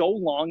 because he's so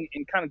long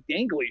and kind of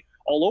dangly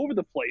all over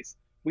the place.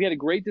 We had a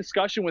great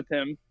discussion with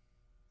him,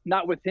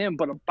 not with him,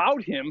 but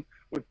about him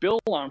with Bill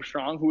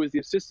Armstrong, who is the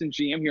assistant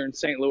GM here in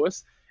St.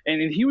 Louis.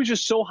 And he was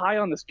just so high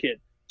on this kid.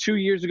 2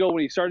 years ago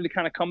when he started to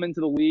kind of come into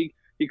the league,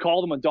 he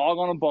called him a dog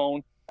on a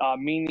bone,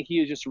 meaning he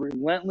is just a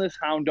relentless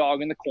hound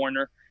dog in the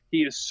corner. He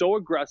is so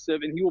aggressive,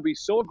 and he will be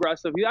so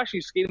aggressive. He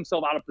actually skate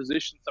himself out of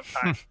position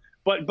sometimes.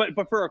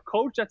 But for a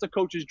coach, that's a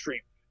coach's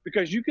dream,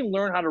 because you can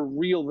learn how to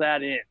reel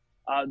that in.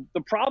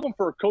 The problem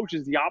for a coach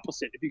is the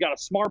opposite. If you got a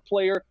smart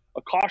player,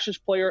 a cautious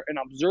player, an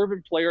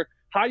observant player,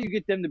 how do you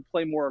get them to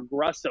play more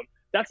aggressive?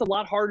 That's a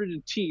lot harder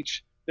to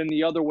teach than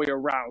the other way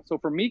around. So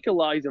for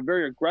Mikkola, he's a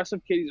very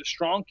aggressive kid. He's a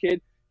strong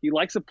kid. He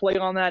likes to play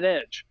on that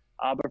edge.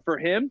 But for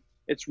him,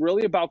 it's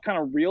really about kind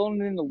of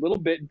reeling in a little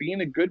bit,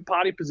 being a good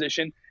body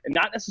position, and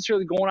not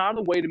necessarily going out of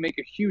the way to make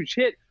a huge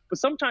hit, but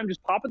sometimes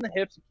just popping the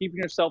hips and keeping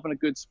yourself in a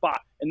good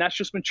spot. And that's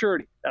just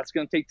maturity. That's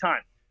going to take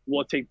time.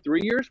 Will it take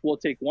 3 years? Will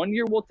it take 1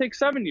 year? Will it take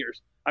 7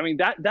 years? I mean,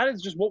 that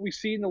is just what we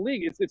see in the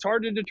league. It's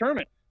hard to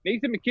determine.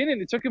 Nathan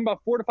MacKinnon, it took him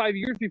about 4 to 5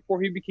 years before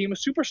he became a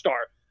superstar.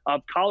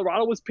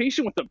 Colorado was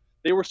patient with him.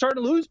 They were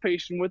starting to lose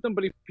patience with him,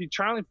 but he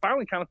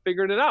finally kind of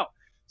figured it out.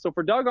 So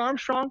for Doug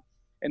Armstrong,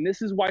 and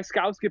this is why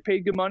scouts get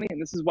paid good money, and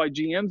this is why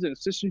GMs and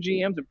assistant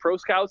GMs and pro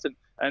scouts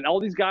and all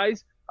these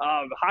guys,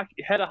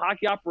 head of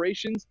hockey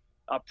operations,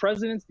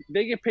 presidents,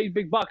 they get paid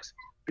big bucks,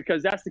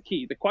 because that's the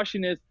key. The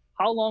question is,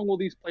 how long will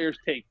these players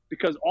take?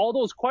 Because all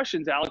those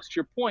questions, Alex, to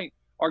your point,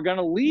 are going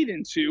to lead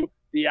into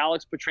the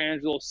Alex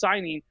Pietrangelo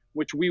signing,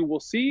 which we will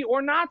see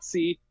or not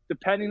see,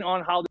 depending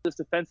on how this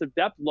defensive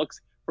depth looks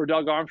for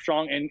Doug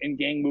Armstrong and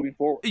gang moving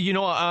forward. You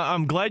know,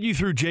 I'm glad you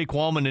threw Jake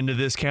Wallman into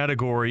this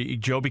category,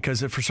 Joe,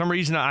 because for some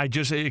reason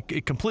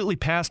it completely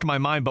passed my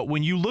mind. But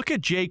when you look at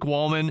Jake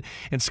Wallman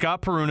and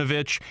Scott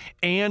Perunovich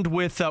and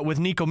with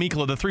Niko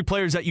Mikkola, the three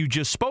players that you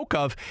just spoke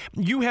of,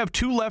 you have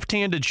three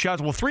left-handed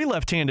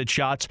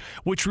shots,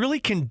 which really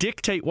can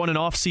dictate what an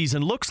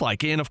offseason looks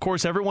like. And, of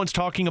course, everyone's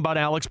talking about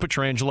Alex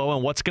Pietrangelo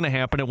and what's going to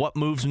happen and what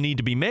moves need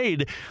to be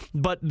made.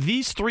 But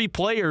these three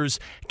players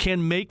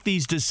can make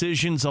these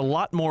decisions a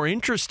lot more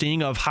interesting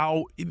of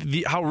how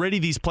ready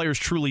these players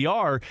truly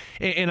are.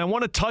 And I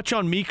want to touch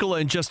on Mikkola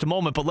in just a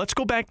moment, but let's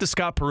go back to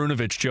Scott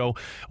Perunovich, Joe.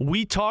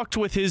 We talked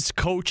with his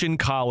coach in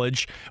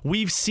college.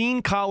 We've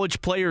seen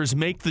college players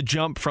make the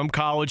jump from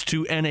college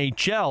to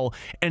NHL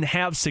and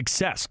have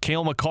success.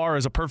 Cale Makar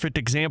is a perfect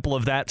example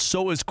of that.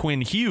 So is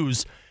Quinn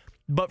Hughes.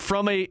 But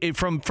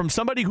from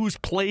somebody who's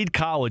played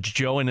college,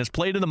 Joe, and has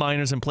played in the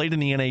minors and played in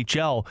the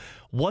NHL,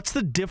 what's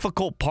the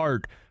difficult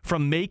part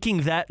from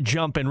making that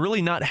jump and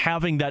really not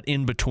having that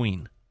in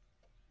between?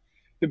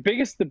 The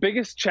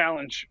biggest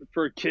challenge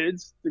for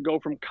kids to go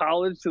from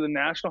college to the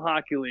National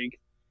Hockey League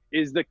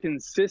is the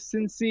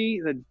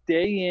consistency, the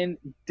day in,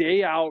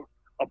 day out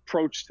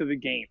approach to the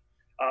game.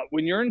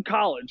 When you're in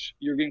college,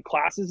 you're getting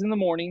classes in the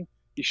morning,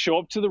 you show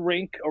up to the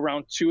rink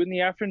around 2 in the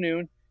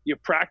afternoon, you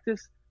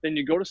practice, then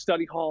you go to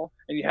study hall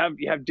and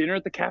you have dinner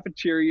at the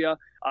cafeteria.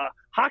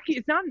 Hockey,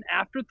 it's not an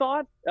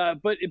afterthought,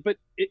 but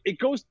it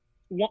goes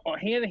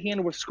hand in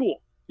hand with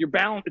school.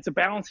 It's a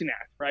balancing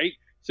act, right?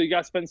 So you got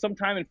to spend some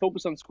time and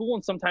focus on school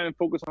and some time and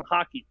focus on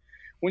hockey.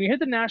 When you hit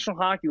the National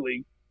Hockey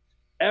League,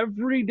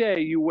 every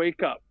day you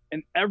wake up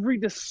and every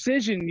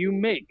decision you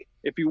make,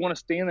 if you want to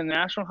stay in the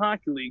National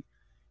Hockey League,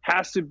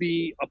 has to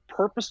be a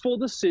purposeful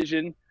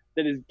decision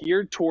that is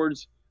geared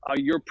towards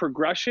your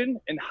progression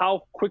and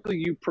how quickly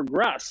you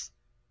progress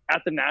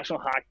at the National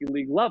Hockey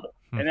League level.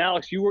 And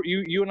Alex, you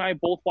and I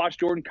both watched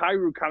Jordan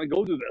Kyrou kind of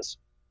go through this.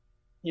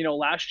 You know,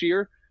 last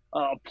year,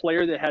 a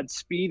player that had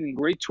speed and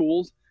great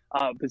tools,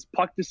 his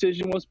puck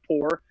decision was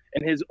poor,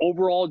 and his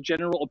overall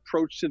general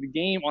approach to the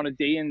game on a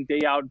day in,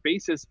 day out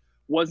basis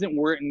wasn't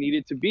where it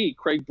needed to be.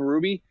 Craig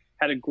Berube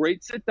had a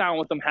great sit down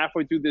with him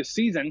halfway through this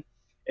season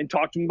and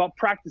talked to him about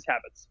practice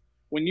habits.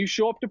 When you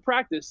show up to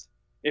practice,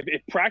 if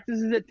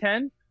practice is at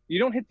 10, you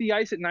don't hit the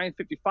ice at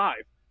 9:55.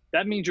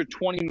 That means you're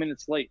 20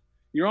 minutes late.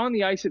 You're on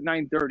the ice at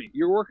 9:30.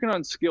 You're working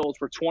on skills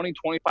for 20,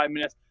 25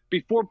 minutes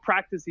before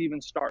practice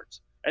even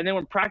starts. And then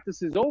when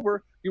practice is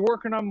over, you're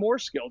working on more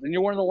skills, and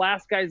you're one of the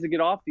last guys to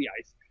get off the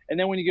ice. And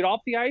then when you get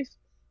off the ice,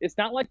 it's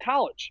not like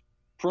college.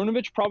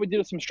 Perunovich probably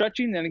did some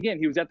stretching, and again,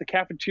 he was at the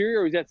cafeteria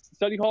or he was at the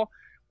study hall.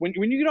 When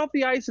you get off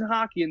the ice in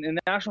hockey, in the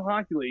National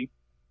Hockey League,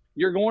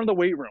 you're going to the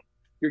weight room.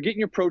 You're getting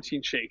your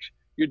protein shakes.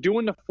 You're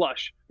doing the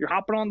flush. You're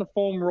hopping on the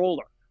foam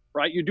roller,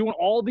 right? You're doing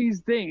all these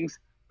things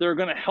that are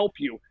going to help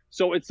you.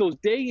 So it's those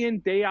day in,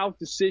 day out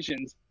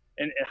decisions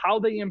and how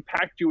they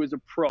impact you as a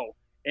pro.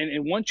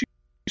 And once you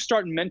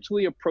start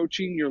mentally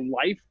approaching your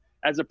life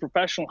as a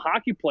professional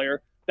hockey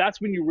player, that's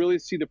when you really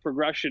see the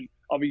progression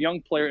of a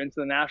young player into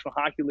the National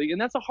Hockey League.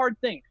 And that's a hard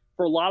thing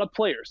for a lot of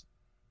players.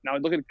 Now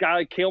look at a guy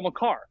like Cale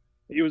Makar.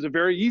 It was a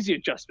very easy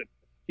adjustment.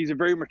 He's a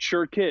very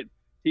mature kid.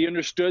 He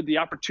understood the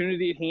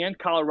opportunity at hand.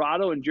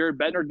 Colorado and Jared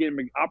Bednar gave him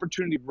an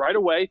opportunity right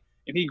away,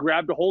 and he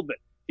grabbed a hold of it.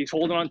 He's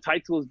holding on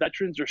tight till his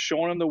veterans are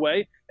showing him the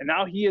way, and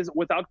now he is,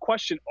 without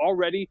question,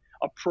 already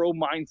a pro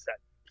mindset.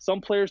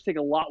 Some players take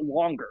a lot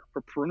longer.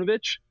 For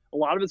Perunovich, a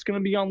lot of it's going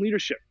to be on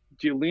leadership.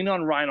 Do you lean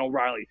on Ryan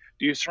O'Reilly?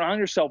 Do you surround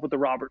yourself with the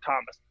Robert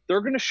Thomas? They're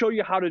going to show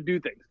you how to do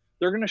things.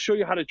 They're going to show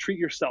you how to treat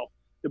yourself,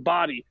 the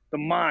body, the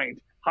mind,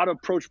 how to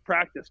approach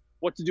practice,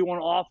 what to do on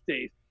off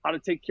days, how to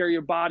take care of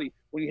your body.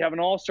 When you have an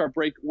all-star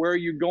break, where are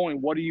you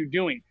going? What are you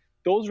doing?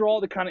 Those are all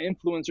the kind of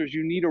influencers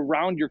you need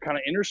around your kind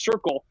of inner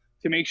circle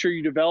to make sure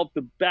you develop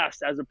the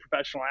best as a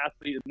professional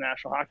athlete in the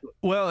National Hockey League.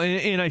 Well,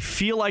 and I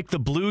feel like the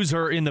Blues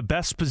are in the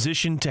best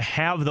position to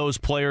have those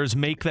players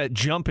make that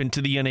jump into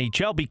the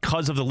NHL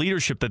because of the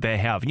leadership that they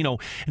have. You know,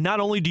 not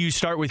only do you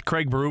start with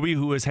Craig Berube,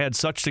 who has had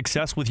such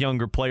success with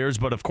younger players,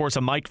 but of course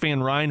a Mike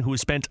Van Ryn, who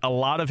has spent a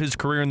lot of his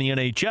career in the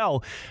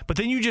NHL. But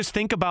then you just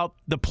think about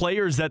the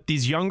players that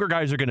these younger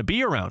guys are going to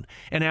be around.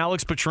 And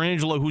Alex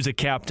Pietrangelo, who's a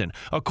captain,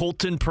 a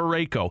Colton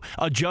Parayko,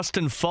 a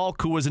Justin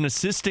Falk, who was an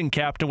assistant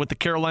captain with the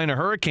Carolina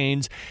Hurricanes.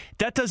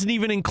 That doesn't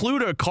even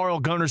include a Carl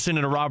Gunnarsson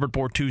and a Robert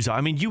Bortuzzo.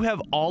 I mean, you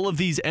have all of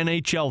these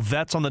NHL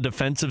vets on the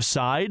defensive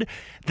side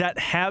that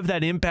have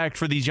that impact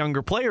for these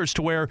younger players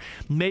to where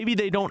maybe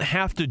they don't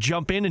have to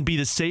jump in and be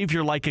the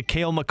savior like a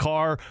Cale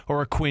Makar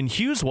or a Quinn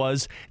Hughes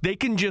was. They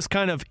can just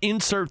kind of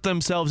insert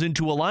themselves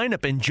into a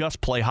lineup and just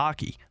play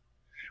hockey.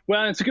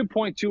 Well, it's a good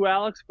point too,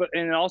 Alex.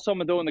 And also I'm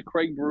going to go on the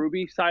Craig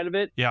Berube side of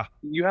it. Yeah.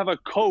 You have a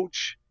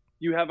coach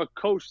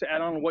to add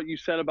on what you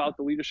said about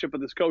the leadership of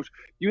this coach.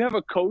 You have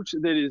a coach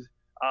that is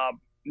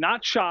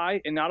not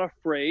shy and not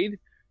afraid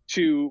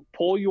to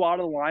pull you out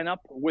of the lineup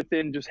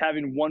within just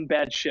having one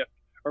bad shift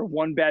or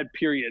one bad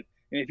period.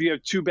 And if you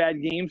have two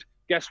bad games,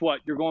 guess what?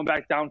 You're going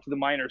back down to the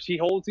minors. He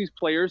holds these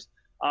players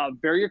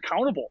very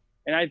accountable.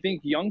 And I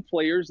think young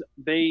players,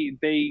 they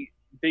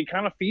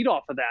kind of feed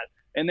off of that.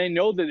 And they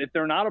know that if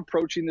they're not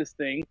approaching this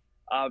thing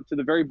to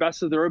the very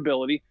best of their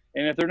ability,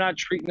 and if they're not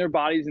treating their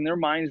bodies and their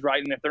minds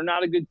right, and if they're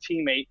not a good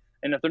teammate,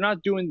 and if they're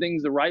not doing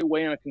things the right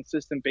way on a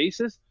consistent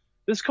basis,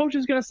 this coach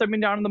is going to send me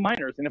down in the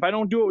minors. And if I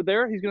don't do it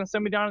there, he's going to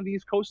send me down in the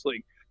East Coast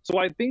League. So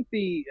I think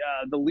the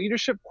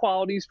leadership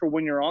qualities for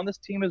when you're on this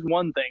team is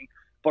one thing,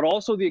 but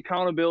also the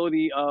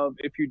accountability of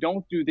if you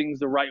don't do things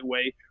the right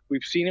way.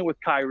 We've seen it with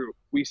Kyrou.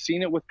 We've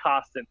seen it with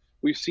Kostin.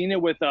 We've seen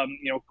it with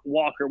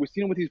Walker. We've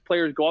seen it with these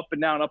players go up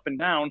and down, up and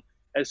down.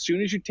 As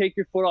soon as you take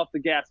your foot off the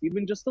gas,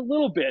 even just a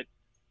little bit,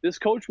 this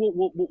coach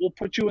will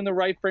put you in the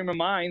right frame of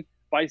mind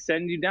by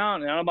sending you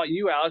down. And I don't know about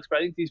you, Alex, but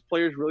I think these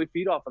players really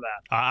feed off of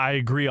that. I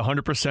agree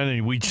 100%.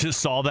 And we just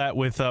saw that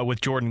with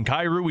Jordan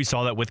Kyrou. We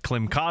saw that with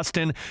Klim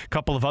Kostin, a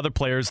couple of other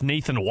players,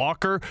 Nathan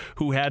Walker,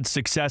 who had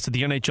success at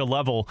the NHL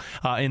level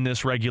in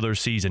this regular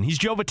season. He's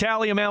Joe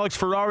Vitale. I'm Alex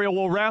Ferrario.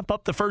 We'll wrap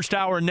up the first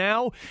hour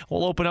now.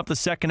 We'll open up the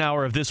second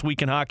hour of This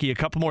Week in Hockey. A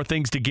couple more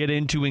things to get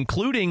into,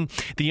 including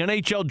the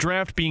NHL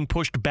draft being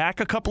pushed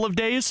back a couple of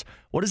days.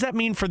 What does that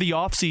mean for the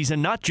offseason,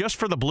 not just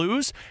for the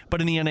Blues,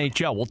 but in the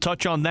NHL? We'll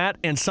touch on that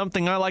and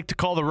something I like to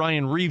call the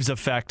Ryan Reeves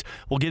effect.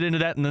 We'll get into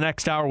that in the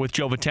next hour with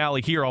Joe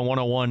Vitale here on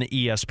 101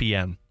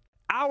 ESPN.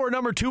 Hour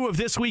number 2 of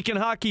This Week in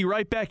Hockey,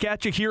 right back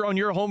at you here on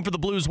your home for the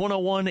Blues,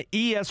 101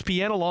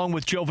 ESPN, along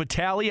with Joe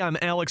Vitale. I'm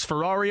Alex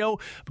Ferrario.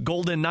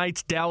 Golden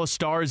Knights, Dallas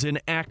Stars in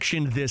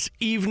action this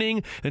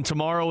evening. And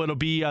tomorrow it'll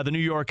be the New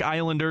York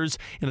Islanders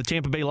and the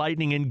Tampa Bay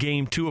Lightning in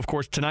Game 2. Of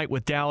course, tonight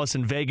with Dallas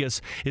and Vegas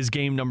is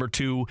Game number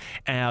 2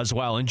 as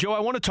well. And Joe, I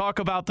want to talk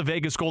about the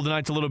Vegas Golden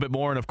Knights a little bit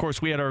more. And of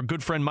course, we had our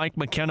good friend Mike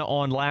McKenna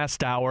on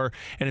last hour.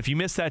 And if you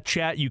missed that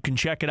chat, you can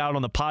check it out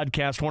on the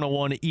podcast,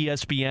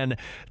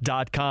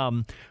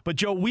 101ESPN.com.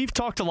 But Joe, we've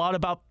talked a lot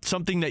about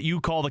something that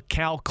you call the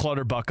Cal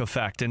Clutterbuck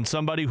effect, and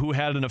somebody who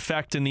had an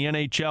effect in the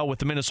NHL with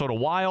the Minnesota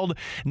Wild,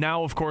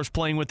 now, of course,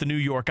 playing with the New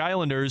York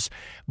Islanders.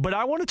 But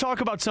I want to talk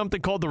about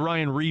something called the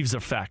Ryan Reeves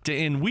effect,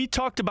 and we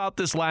talked about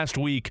this last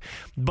week,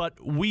 but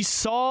we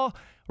saw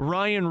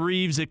Ryan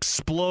Reeves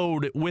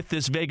explode with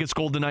this Vegas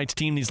Golden Knights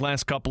team these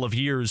last couple of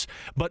years,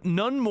 but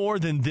none more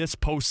than this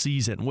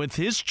postseason. With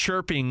his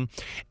chirping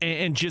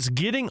and just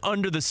getting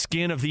under the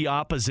skin of the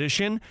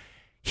opposition,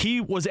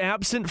 he was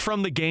absent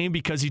from the game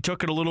because he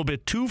took it a little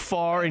bit too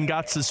far and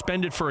got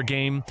suspended for a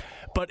game.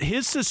 But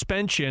his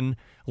suspension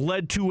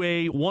led to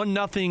a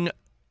 1-0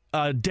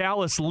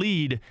 Dallas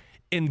lead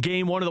in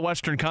Game 1 of the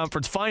Western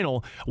Conference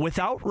Final.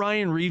 Without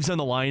Ryan Reeves in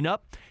the lineup,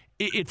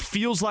 it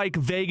feels like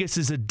Vegas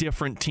is a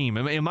different team.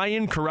 Am I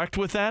incorrect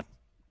with that?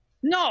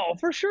 No,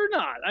 for sure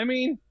not. I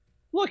mean,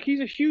 look,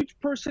 he's a huge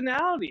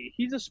personality.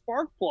 He's a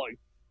spark plug.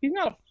 He's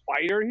not a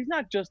fighter. He's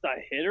not just a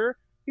hitter.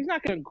 He's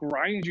not going to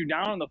grind you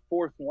down on the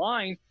fourth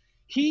line.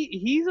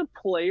 He's a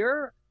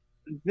player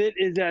that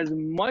is as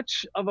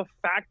much of a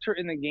factor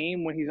in the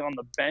game when he's on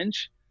the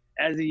bench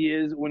as he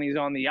is when he's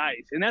on the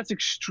ice. And that's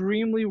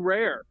extremely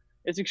rare.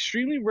 It's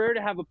extremely rare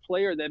to have a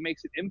player that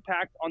makes an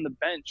impact on the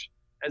bench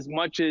as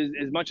much as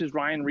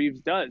Ryan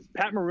Reeves does.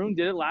 Pat Maroon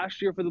did it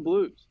last year for the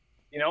Blues.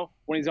 You know,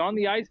 when he's on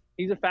the ice,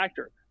 he's a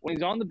factor. When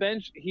he's on the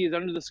bench, he is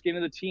under the skin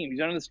of the team. He's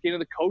under the skin of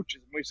the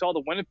coaches. We saw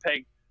the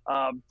Winnipeg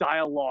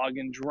dialogue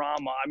and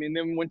drama. I mean,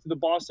 then we went to the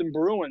Boston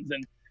Bruins.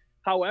 And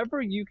however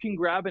you can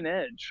grab an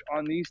edge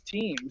on these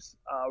teams,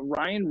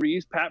 Ryan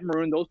Reeves, Pat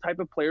Maroon, those type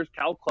of players,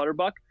 Cal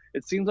Clutterbuck,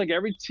 it seems like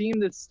every team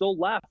that's still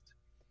left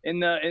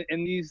in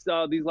these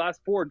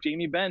last 4,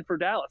 Jamie Benn for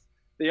Dallas,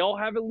 they all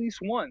have at least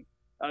one.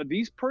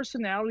 These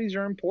personalities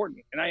are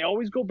important. And I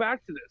always go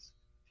back to this.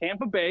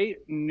 Tampa Bay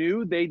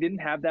knew they didn't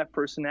have that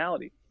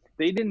personality.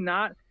 They did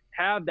not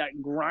have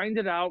that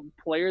grinded out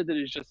player that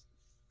is just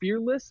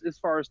fearless as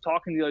far as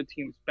talking to the other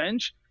team's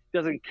bench,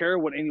 doesn't care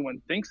what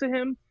anyone thinks of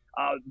him.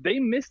 They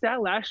missed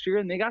that last year,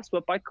 and they got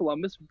swept by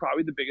Columbus,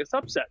 probably the biggest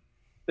upset.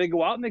 They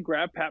go out and they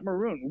grab Pat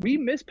Maroon. We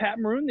miss Pat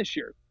Maroon this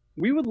year.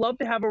 We would love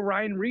to have a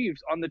Ryan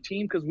Reeves on the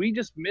team because we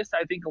just missed,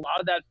 I think, a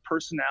lot of that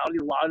personality,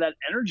 a lot of that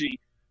energy.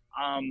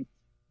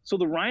 So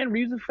the Ryan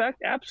Reeves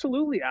effect,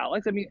 absolutely,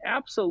 Alex. I mean,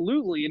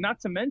 absolutely. And not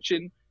to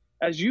mention,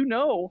 as you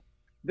know,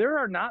 there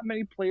are not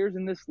many players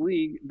in this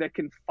league that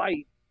can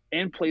fight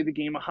and play the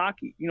game of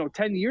hockey. You know,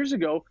 10 years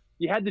ago,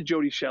 you had the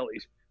Jody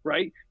Shelleys,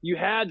 right? You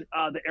had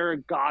the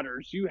Eric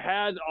Goddards. You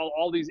had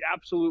all these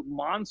absolute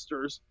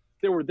monsters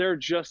that were there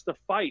just to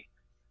fight.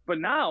 But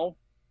now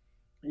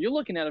you're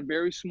looking at a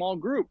very small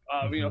group.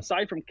 You know,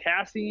 aside from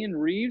Cassie and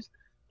Reeves,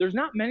 there's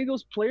not many of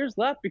those players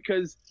left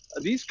because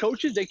these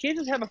coaches, they can't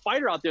just have a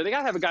fighter out there. They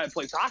got to have a guy that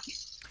plays hockey.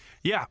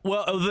 Yeah,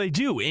 well, they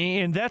do,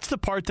 and that's the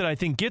part that I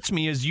think gets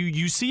me is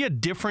you see a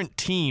different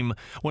team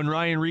when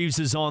Ryan Reaves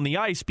is on the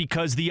ice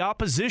because the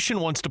opposition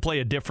wants to play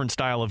a different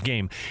style of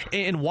game.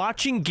 And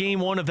watching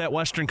Game 1 of that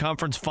Western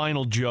Conference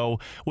Final, Joe,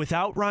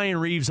 without Ryan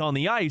Reaves on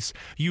the ice,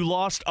 you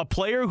lost a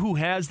player who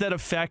has that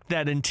effect,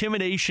 that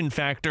intimidation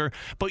factor,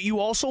 but you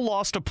also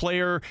lost a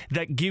player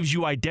that gives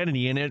you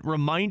identity, and it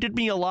reminded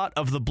me a lot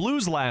of the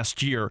Blues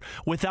last year.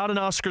 Without an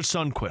Oscar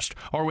Sundqvist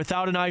or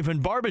without an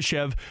Ivan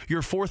Barbashev,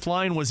 your fourth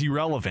line was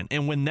irrelevant.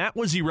 And when that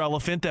was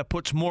irrelevant, that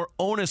puts more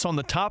onus on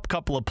the top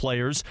couple of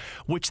players,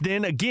 which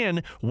then,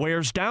 again,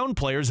 wears down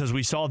players, as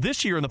we saw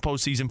this year in the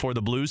postseason for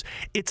the Blues.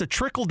 It's a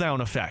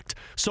trickle-down effect.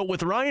 So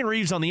with Ryan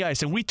Reaves on the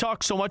ice, and we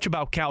talk so much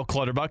about Cal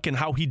Clutterbuck and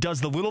how he does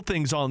the little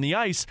things on the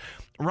ice,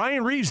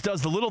 Ryan Reaves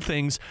does the little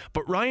things,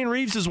 but Ryan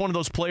Reaves is one of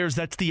those players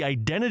that's the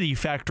identity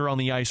factor on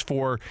the ice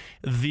for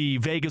the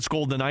Vegas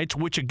Golden Knights,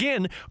 which,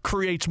 again,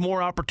 creates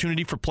more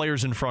opportunity for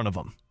players in front of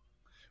them.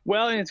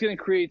 Well, and it's going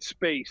to create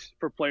space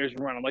for players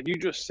around him, like you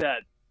just said.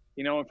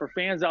 And for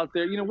fans out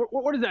there,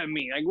 what does that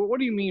mean? Like, what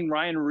do you mean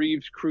Ryan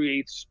Reaves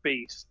creates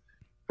space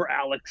for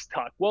Alex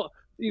Tuch? Well,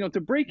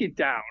 to break it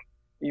down,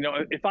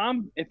 if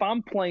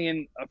I'm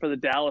playing for the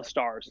Dallas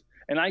Stars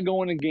and I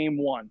go into Game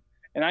 1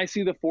 and I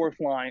see the fourth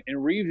line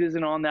and Reaves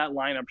isn't on that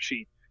lineup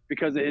sheet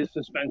because of his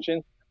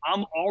suspension,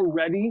 I'm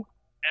already,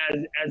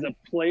 as a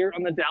player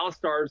on the Dallas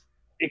Stars,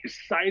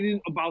 excited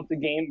about the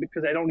game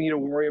because I don't need to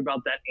worry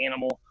about that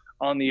animal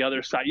on the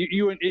other side.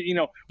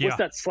 What's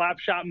that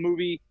Slapshot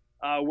movie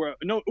where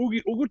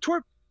Ugo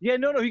Torp? Yeah,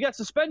 no, he got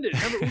suspended.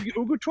 Remember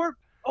Ugo Torp?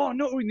 Oh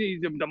no,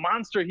 the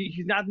monster.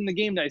 He's not in the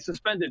game now. He's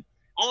suspended.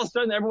 All of a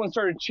sudden, everyone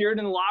started cheering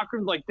in the locker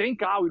room, like, thank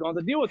God we don't have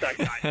to deal with that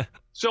guy.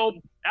 So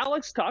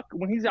Alex Tuch,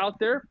 when he's out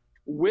there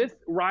with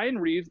Ryan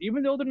Reaves,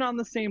 even though they're not on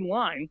the same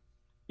line,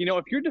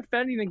 if you're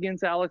defending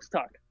against Alex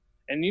Tuch,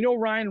 and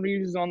Ryan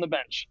Reaves is on the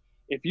bench,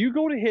 if you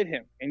go to hit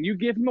him and you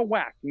give him a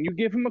whack and you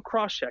give him a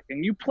cross check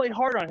and you play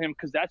hard on him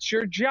because that's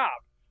your job,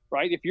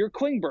 right? If you're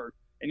Klingberg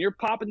and you're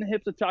popping the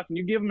hips of Tuch and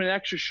you give him an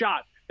extra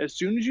shot, as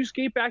soon as you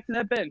skate back to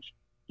that bench,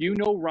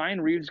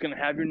 Ryan Reaves is going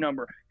to have your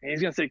number. And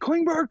he's going to say,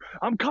 Klingberg,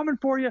 I'm coming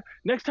for you.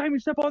 Next time you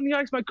step on the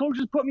ice, my coach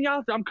has put me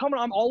out there. I'm coming.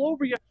 I'm all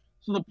over you.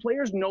 So the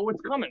players know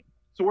it's coming.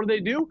 So what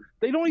do?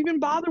 They don't even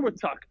bother with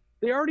Tuch.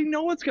 They already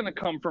know it's going to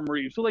come from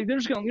Reaves. So they're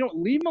just going to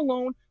leave him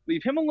alone,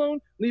 leave him alone,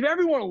 leave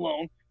everyone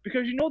alone,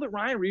 because that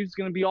Ryan Reaves is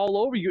going to be all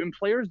over you, and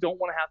players don't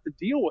want to have to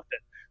deal with it.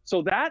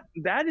 So that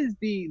is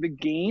the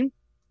game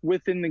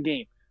within the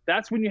game.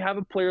 That's when you have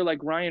a player like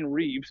Ryan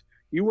Reaves,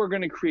 you are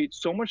going to create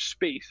so much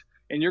space,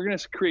 and you're going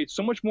to create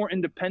so much more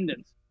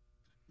independence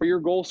for your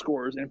goal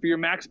scorers and for your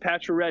Max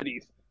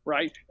Pacioretty's,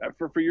 right?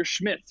 For your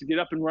Schmitz to get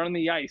up and run on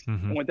the ice.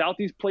 Mm-hmm. And without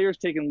these players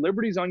taking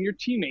liberties on your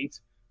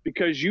teammates,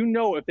 because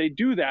if they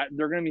do that,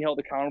 they're going to be held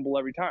accountable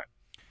every time.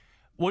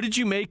 What did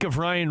you make of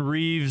Ryan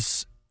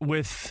Reaves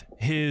with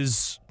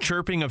his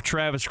chirping of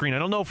Travis Green? I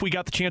don't know if we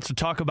got the chance to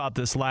talk about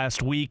this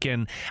last week,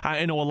 and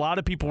I know a lot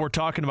of people were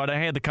talking about it. I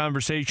had the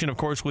conversation, of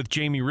course, with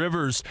Jamie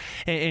Rivers,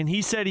 and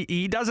he said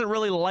he doesn't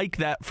really like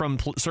that from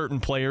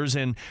certain players,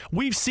 and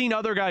we've seen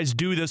other guys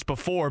do this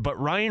before, but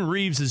Ryan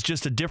Reaves is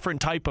just a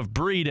different type of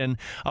breed, and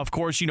of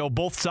course,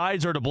 both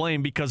sides are to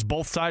blame because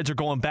both sides are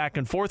going back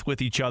and forth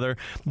with each other.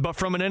 But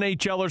from an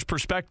NHLer's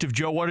perspective,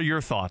 Joe, what are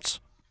your thoughts?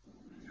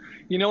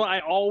 I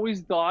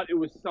always thought it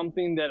was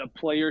something that a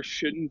player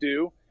shouldn't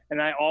do,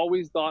 and I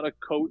always thought a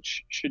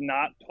coach should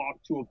not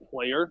talk to a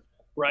player,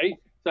 right?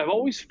 So I've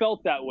always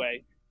felt that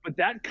way, but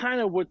that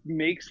kind of what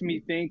makes me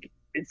think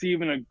it's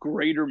even a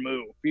greater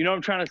move. You know what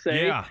I'm trying to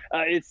say? Yeah.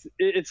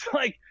 It's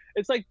like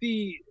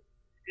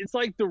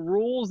the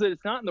rules that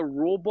it's not in the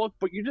rule book,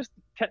 but you're just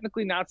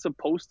technically not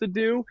supposed to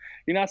do.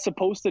 You're not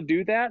supposed to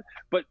do that,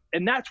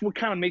 and that's what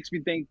kind of makes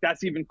me think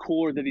that's even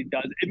cooler that he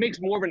does. It makes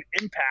more of an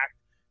impact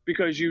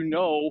because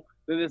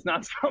that it's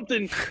not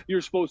something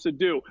you're supposed to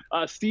do.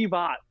 Steve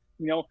Ott,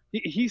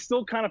 he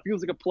still kind of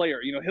feels like a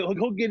player.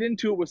 He'll get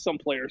into it with some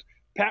players.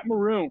 Pat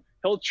Maroon,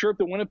 he'll chirp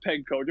the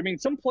Winnipeg coach. I mean,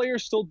 some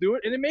players still do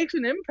it, and it makes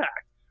an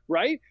impact,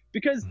 right?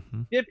 Because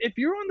if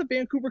you're on the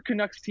Vancouver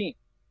Canucks team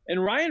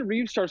and Ryan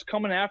Reaves starts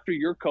coming after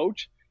your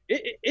coach,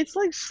 it's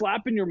like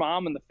slapping your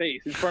mom in the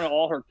face in front of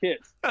all her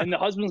kids, and the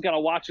husband's got to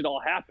watch it all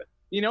happen.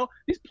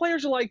 These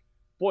players are like,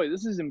 boy,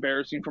 this is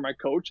embarrassing for my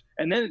coach.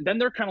 And then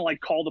they're kind of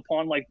like called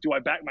upon, like, do I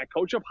back my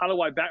coach up? How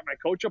do I back my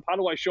coach up? How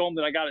do I show him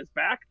that I got his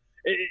back?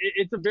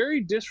 It's a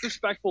very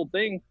disrespectful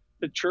thing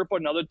to chirp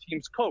another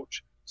team's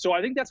coach. So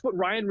I think that's what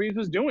Ryan Reaves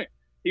was doing.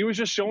 He was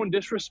just showing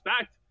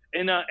disrespect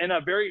in a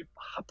very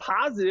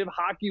positive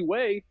hockey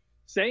way,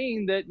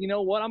 saying that,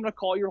 I'm going to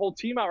call your whole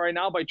team out right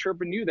now by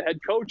chirping you, the head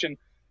coach. And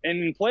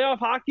in playoff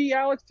hockey,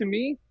 Alex, to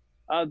me,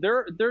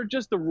 they're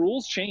just the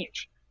rules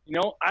change.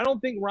 I don't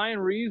think Ryan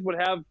Reaves would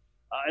have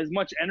as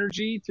much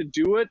energy to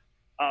do it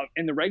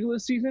in the regular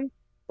season.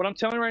 But I'm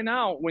telling you right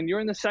now, when you're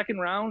in the second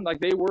round,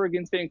 like they were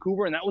against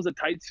Vancouver, and that was a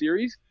tight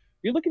series,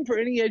 you're looking for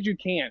any edge you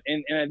can.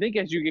 And I think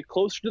as you get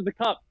closer to the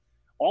cup,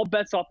 all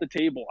bets off the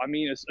table. I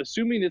mean,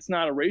 assuming it's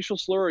not a racial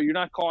slur or you're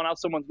not calling out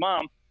someone's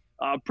mom,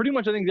 pretty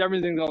much I think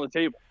everything's on the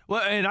table.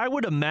 Well, and I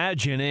would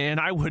imagine, and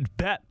I would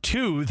bet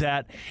too,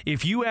 that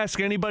if you ask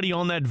anybody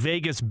on that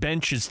Vegas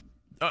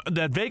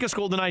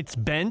Golden Knights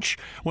bench,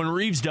 when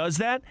Reeves does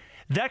that,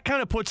 that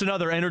kind of puts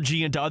another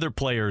energy into other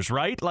players,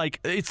 right? Like,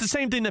 it's the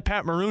same thing that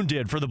Pat Maroon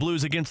did for the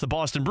Blues against the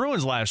Boston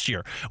Bruins last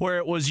year, where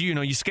it was,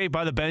 you skate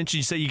by the bench and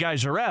you say, you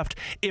guys are effed.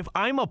 If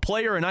I'm a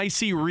player and I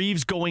see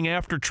Reeves going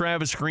after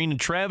Travis Green and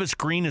Travis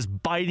Green is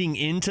biting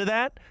into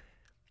that,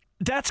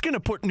 that's going to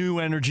put new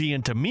energy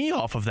into me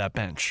off of that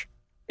bench.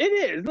 It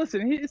is.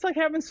 Listen, it's like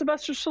having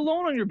Sylvester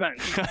Stallone on your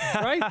bench,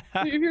 right?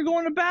 If you're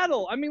going to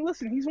battle. I mean,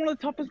 listen, he's one of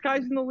the toughest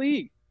guys in the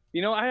league.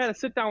 I had to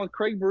sit down with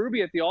Craig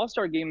Berube at the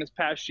All-Star game this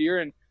past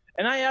year, and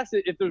I asked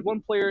if there's one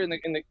player in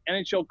the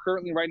NHL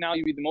currently right now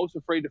you'd be the most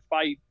afraid to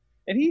fight,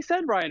 and he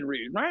said Ryan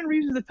Reeves. Ryan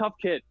Reeves is a tough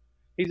kid.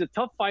 He's a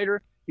tough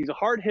fighter. He's a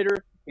hard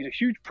hitter. He's a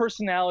huge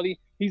personality.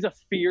 He's a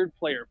feared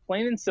player,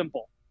 plain and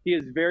simple. He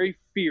is very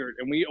feared,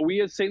 and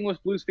we as St. Louis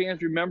Blues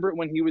fans remember it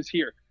when he was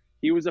here.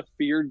 He was a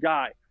feared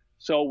guy.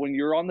 So when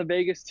you're on the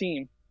Vegas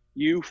team,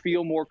 you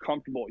feel more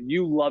comfortable.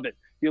 You love it.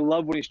 You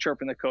love when he's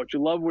chirping the coach.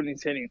 You love when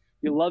he's hitting.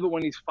 You love it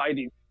when he's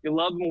fighting. You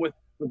love him with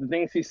the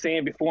things he's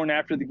saying before and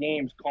after the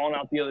games, calling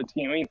out the other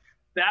team. I mean,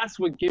 that's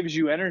what gives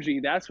you energy.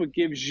 That's what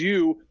gives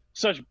you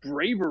such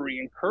bravery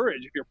and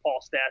courage if you're Paul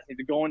Stastny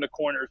to go into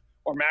corners,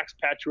 or Max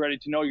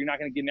Pacioretty to know you're not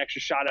going to get an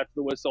extra shot after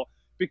the whistle,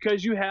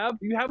 because you have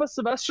a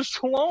Sylvester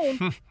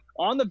Stallone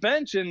on the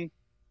bench. And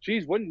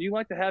geez, wouldn't you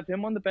like to have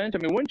him on the bench? I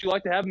mean, wouldn't you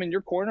like to have him in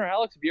your corner,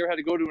 Alex? If you ever had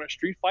to go to a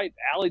street fight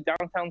alley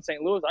downtown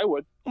St. Louis, I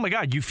would. Oh my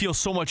God, you feel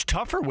so much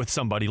tougher with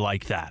somebody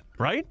like that,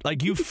 right?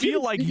 Like you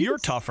feel like you're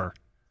tougher.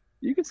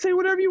 You can say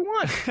whatever you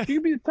want.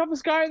 You can be the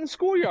toughest guy in the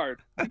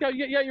schoolyard. You got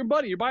your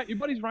buddy. Your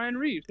buddy's Ryan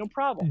Reeves. No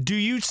problem. Do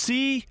you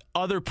see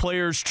other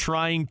players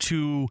trying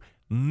to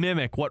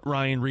mimic what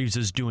Ryan Reeves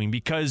is doing?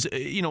 Because,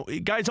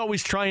 guys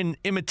always try and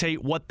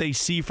imitate what they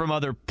see from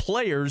other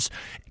players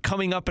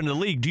coming up in the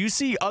league. Do you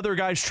see other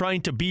guys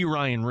trying to be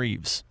Ryan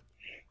Reeves?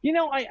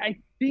 I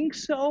think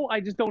so.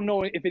 I just don't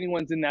know if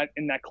anyone's in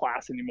that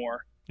class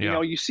anymore.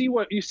 Yeah. You see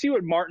what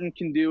Martin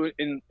can do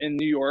in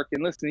New York.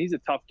 And listen, he's a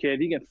tough kid.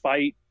 He can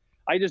fight.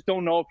 I just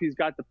don't know if he's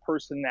got the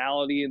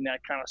personality and that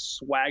kind of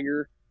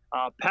swagger.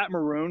 Pat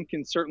Maroon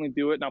can certainly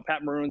do it. Now,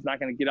 Pat Maroon's not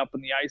going to get up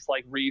on the ice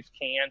like Reeves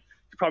can.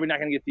 He's probably not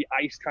going to get the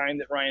ice time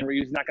that Ryan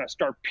Reeves. He's not going to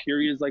start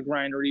periods like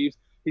Ryan Reeves.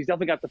 He's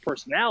definitely got the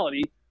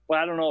personality, but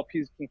I don't know if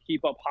he can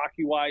keep up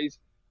hockey-wise.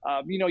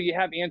 You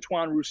have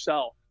Antoine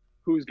Roussel,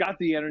 who's got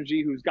the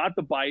energy, who's got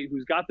the bite,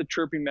 who's got the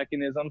chirping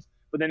mechanisms,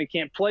 but then he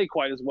can't play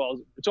quite as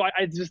well. So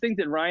I just think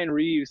that Ryan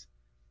Reeves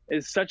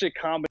is such a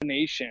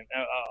combination,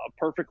 a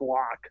perfect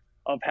lock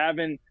of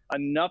having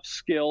enough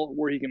skill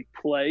where he can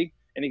play,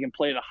 and he can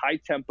play at a high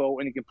tempo,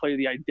 and he can play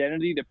the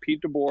identity that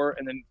Pete DeBoer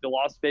and then the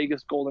Las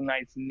Vegas Golden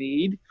Knights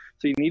need.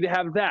 So you need to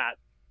have that,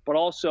 but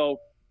also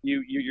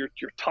you're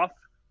tough,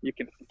 you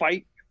can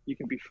fight, you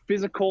can be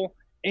physical,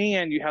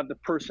 and you have the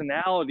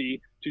personality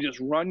to just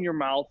run your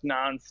mouth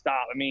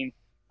nonstop. I mean,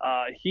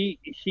 he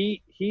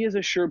is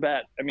a sure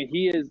bet. I mean,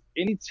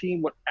 any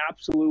team would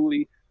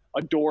absolutely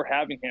adore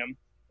having him.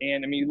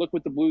 And I mean, look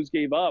what the Blues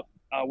gave up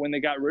when they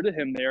got rid of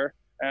him there.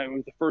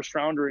 With the first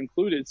rounder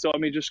included. So, I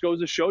mean, it just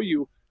goes to show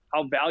you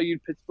how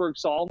valued Pittsburgh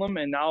saw them,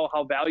 and now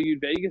how valued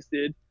Vegas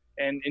did.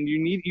 And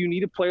you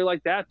need a player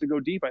like that to go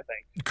deep, I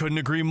think. Couldn't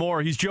agree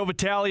more. He's Joe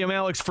Vitale. I'm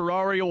Alex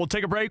Ferrario. We'll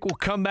take a break. We'll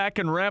come back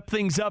and wrap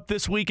things up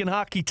this week in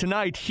hockey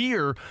tonight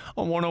here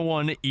on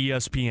 101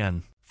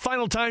 ESPN.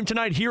 Final time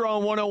tonight here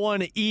on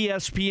 101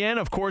 ESPN.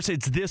 Of course,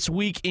 it's This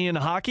Week in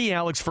Hockey.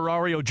 Alex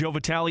Ferrario, Joe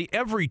Vitale,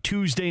 every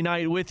Tuesday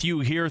night with you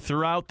here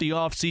throughout the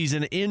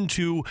offseason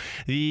into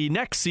the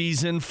next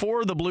season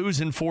for the Blues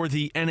and for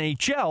the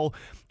NHL,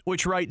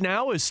 which right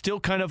now is still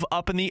kind of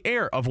up in the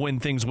air of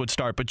when things would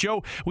start. But,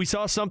 Joe, we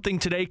saw something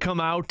today come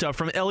out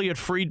from Elliot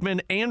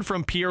Friedman and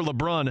from Pierre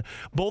LeBrun,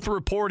 both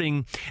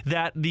reporting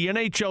that the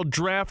NHL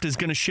draft is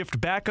going to shift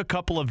back a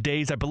couple of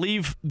days. I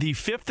believe the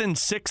 5th and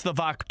 6th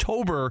of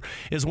October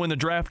is when the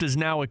draft is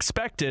now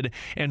expected,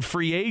 and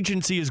free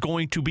agency is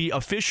going to be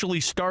officially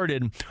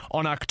started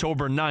on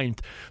October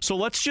 9th. So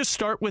let's just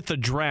start with the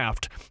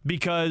draft,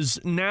 because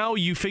now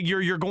you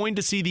figure you're going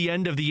to see the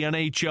end of the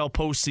NHL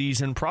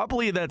postseason,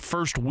 probably that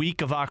first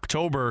week of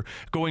October,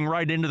 going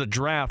right into the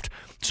draft.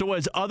 So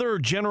as other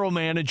general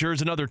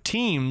managers and other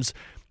teams,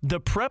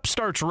 the prep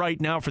starts right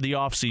now for the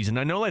offseason.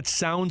 I know that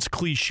sounds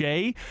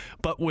cliche,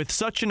 but with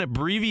such an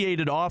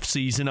abbreviated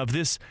offseason of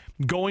this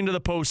going to the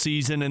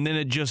postseason and then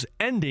it just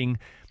ending,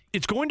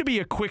 it's going to be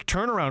a quick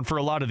turnaround for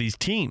a lot of these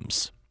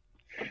teams.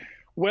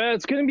 Well,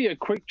 it's going to be a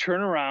quick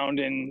turnaround.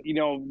 And,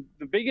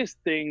 the biggest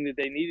thing that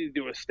they needed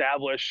to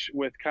establish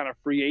with kind of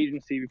free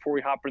agency before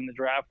we hop in the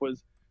draft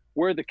was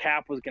where the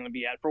cap was going to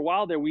be at. For a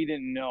while there, we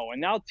didn't know. And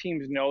now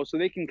teams know, so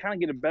they can kind of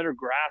get a better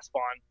grasp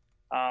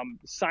on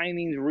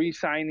signings,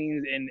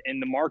 re-signings in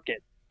the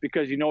market,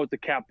 because you know what the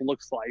cap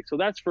looks like. So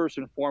that's first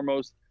and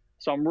foremost.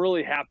 So I'm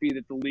really happy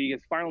that the league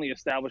has finally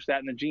established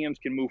that, and the GMs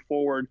can move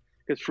forward,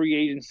 because free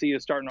agency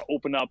is starting to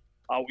open up.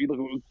 We look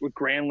at what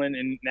Granlund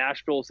in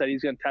Nashville said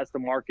he's going to test the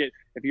market.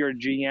 If you're a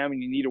GM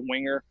and you need a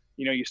winger,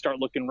 you start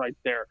looking right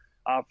there.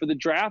 For the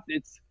draft,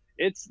 it's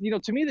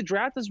to me, the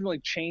draft doesn't really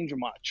change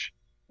much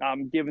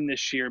given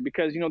this year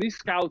because, these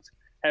scouts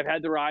have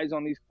had their eyes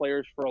on these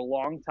players for a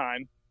long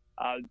time.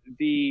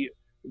 The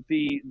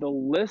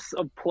lists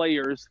of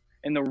players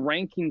and the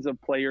rankings of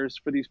players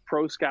for these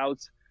pro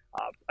scouts,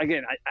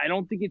 again, I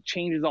don't think it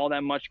changes all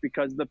that much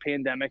because of the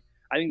pandemic.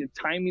 I think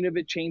the timing of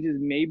it changes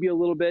maybe a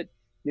little bit.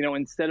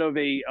 Instead of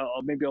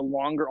maybe a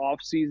longer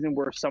off season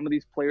where some of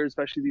these players,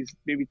 especially these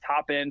maybe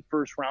top end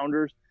first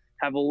rounders,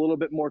 have a little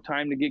bit more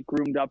time to get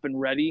groomed up and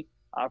ready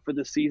for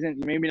the season.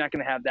 You're maybe not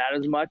going to have that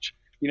as much.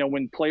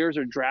 When players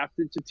are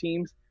drafted to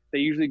teams, they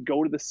usually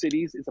go to the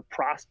cities. It's a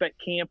prospect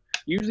camp.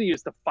 Usually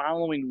it's the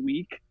following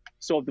week.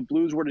 So if the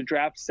Blues were to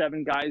draft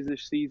 7 guys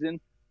this season,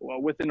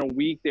 within a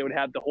week, they would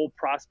have the whole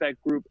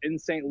prospect group in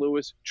St.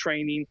 Louis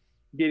training,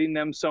 getting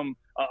them some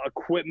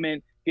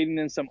equipment, getting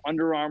them some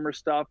Under Armour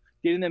stuff,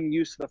 getting them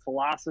used to the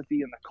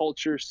philosophy and the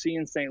culture,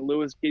 seeing St.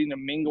 Louis, getting to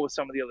mingle with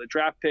some of the other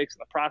draft picks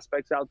and the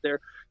prospects out there.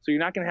 So you're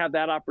not going to have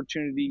that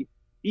opportunity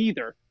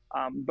either.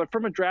 But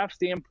from a draft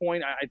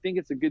standpoint, I think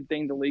it's a good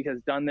thing the league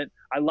has done that.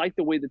 I like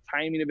the way the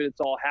timing of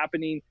it's all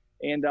happening.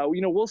 And,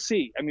 we'll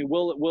see. I mean,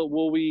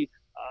 will we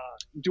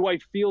do I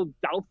feel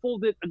doubtful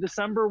that a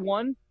December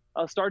 1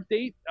 start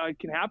date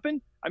can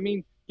happen? I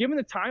mean, given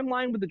the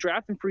timeline with the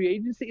draft and free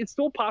agency, it's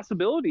still a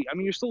possibility. I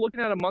mean, you're still looking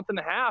at a month and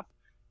a half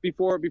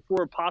before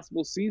a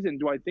possible season.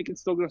 Do I think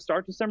it's still going to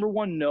start December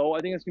 1? No, I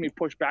think it's going to be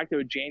pushed back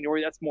to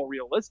January. That's more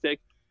realistic.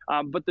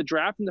 But the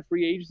draft and the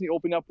free agency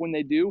open up when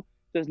they do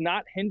does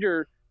not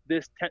hinder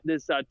this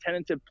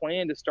tentative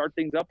plan to start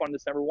things up on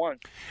December 1.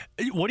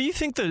 What do you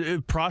think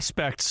the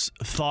prospects'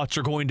 thoughts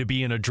are going to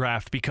be in a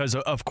draft? Because,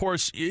 of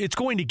course, it's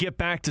going to get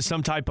back to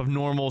some type of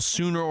normal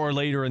sooner or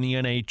later in the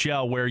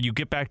NHL where you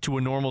get back to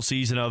a normal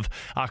season of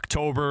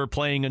October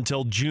playing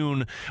until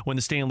June when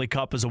the Stanley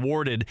Cup is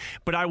awarded.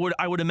 But I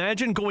would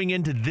imagine going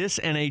into this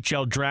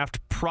NHL draft,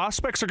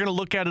 prospects are going to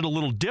look at it a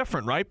little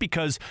different, right?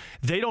 Because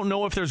they don't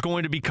know if there's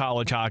going to be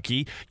college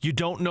hockey. You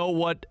don't know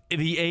what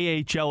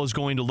the AHL is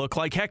going to look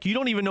like. Heck, you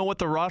don't even know what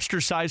the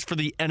roster size for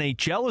the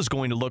NHL is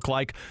going to look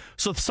like.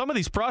 So some of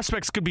these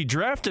prospects could be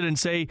drafted and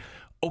say,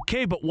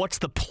 okay, but what's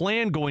the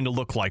plan going to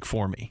look like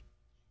for me?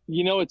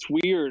 It's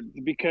weird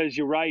because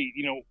you're right.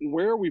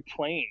 Where are we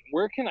playing?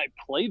 Where can I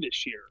play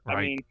this year? Right.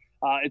 I mean,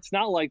 it's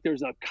not like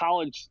there's a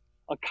college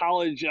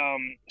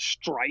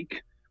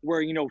strike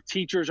where,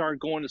 teachers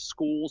aren't going to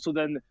school. So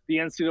then the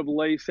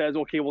NCAA says,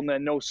 okay, well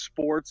then no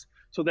sports.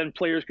 So then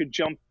players could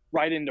jump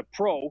right into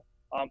pro.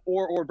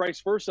 Or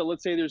vice versa.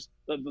 Let's say there's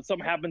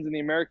something happens in the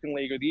American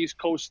League or the East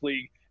Coast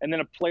League, and then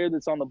a player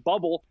that's on the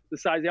bubble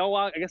decides,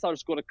 I guess I'll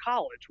just go to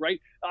college, right?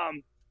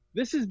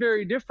 This is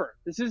very different.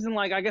 This isn't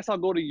like, I guess I'll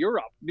go to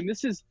Europe. I mean,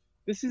 this is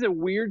a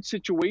weird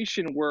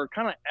situation where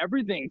kind of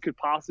everything could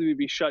possibly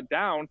be shut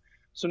down.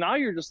 So now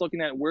you're just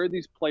looking at where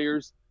these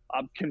players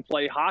can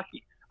play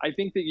hockey. I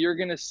think that you're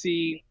going to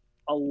see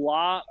a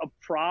lot of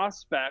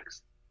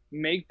prospects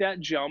make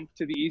that jump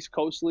to the East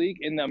Coast League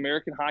and the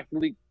American Hockey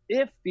League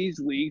if these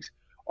leagues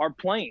are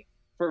playing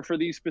for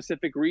these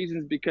specific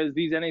reasons, because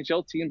these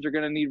NHL teams are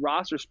going to need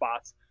roster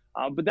spots.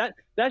 But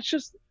that's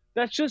just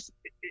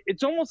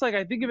it's almost like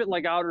I think of it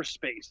like outer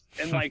space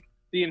and like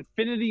the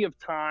infinity of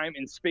time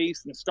and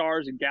space and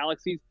stars and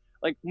galaxies.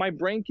 Like my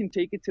brain can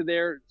take it to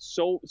there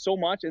so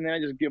much, and then I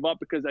just give up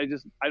because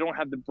I don't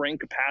have the brain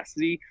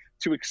capacity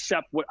to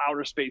accept what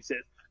outer space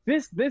is.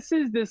 This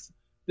is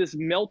this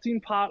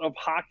melting pot of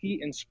hockey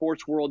and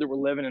sports world that we're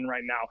living in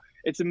right now.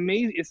 It's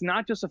amazing. It's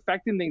not just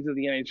affecting things at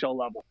the NHL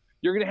level.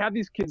 You're going to have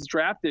these kids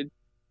drafted,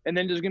 and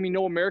then there's going to be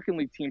no American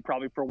League team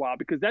probably for a while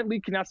because that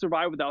league cannot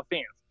survive without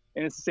fans.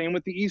 And it's the same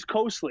with the East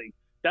Coast League.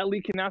 That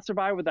league cannot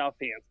survive without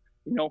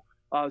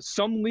fans.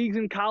 Some leagues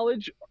in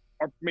college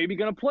are maybe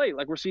going to play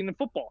like we're seeing in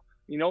football.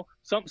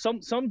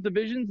 Some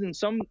divisions and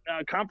some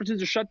conferences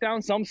are shut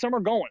down. Some are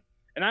going.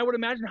 And I would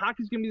imagine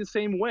hockey's going to be the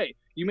same way.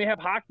 You may have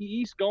Hockey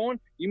East going.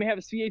 You may have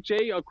a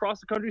CHA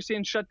across the country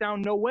saying shut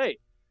down, no way.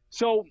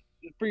 So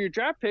for your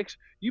draft picks,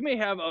 you may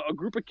have a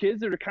group of kids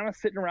that are kind of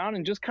sitting around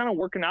and just kind of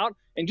working out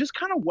and just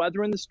kind of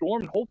weathering the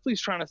storm and hopefully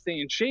trying to stay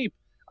in shape.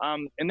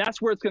 And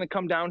that's where it's going to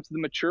come down to the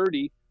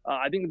maturity.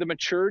 I think the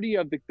maturity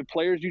of the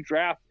players you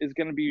draft is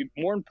going to be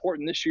more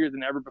important this year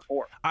than ever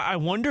before. I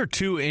wonder,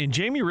 too, and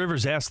Jamie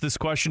Rivers asked this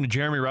question to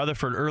Jeremy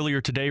Rutherford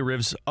earlier today,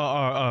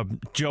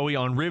 Joey,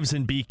 on Rivs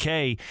and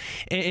BK,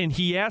 and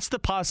he asked the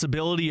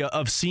possibility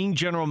of seeing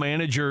general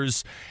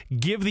managers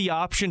give the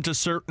option to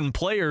certain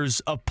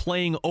players of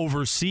playing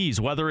overseas,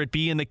 whether it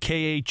be in the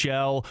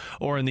KHL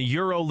or in the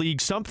Euro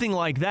League, something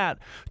like that,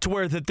 to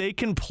where that they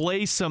can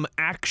play some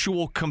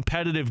actual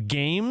competitive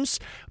games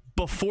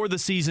before the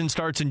season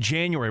starts in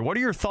January. What are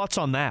your thoughts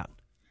on that?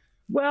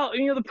 Well,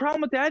 the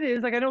problem with that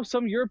is, I know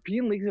some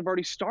European leagues have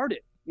already started,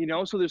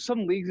 so there's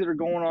some leagues that are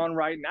going on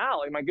right now.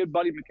 Like my good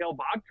buddy, Mikhail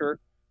Bodker,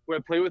 who I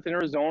played with in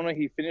Arizona,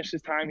 he finished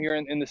his time here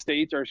in the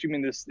States, or excuse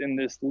me, in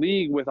this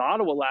league with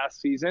Ottawa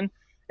last season.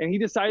 And he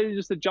decided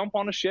just to jump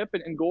on a ship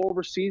and go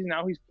overseas. And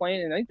now he's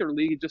playing, and I think their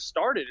league just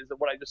started, is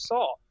what I just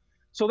saw.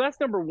 So that's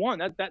number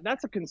one.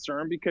 That's a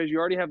concern because you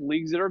already have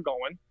leagues that are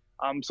going.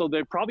 So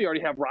they probably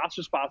already have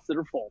roster spots that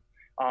are full.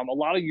 A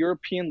lot of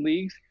European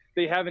leagues,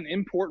 they have an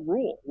import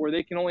rule where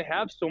they can only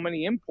have so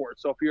many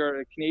imports. So if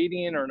you're a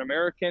Canadian or an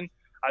American,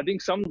 I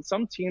think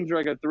some teams are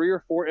like a 3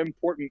 or 4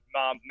 import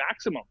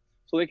maximum.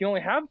 So they can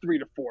only have 3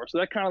 to 4. So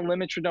that kind of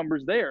limits your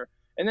numbers there.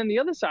 And then the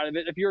other side of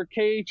it, if you're a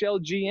KHL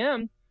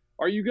GM,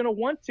 are you going to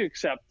want to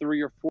accept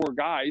 3 or 4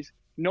 guys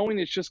knowing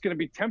it's just going to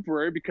be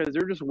temporary because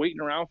they're just waiting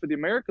around for the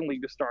American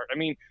League to start? I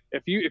mean,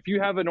 if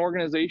you have an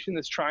organization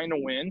that's trying to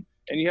win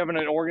and you have an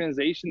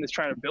organization that's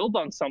trying to build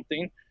on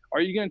something, are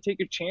you going to take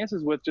your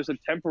chances with just a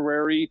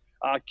temporary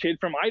kid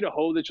from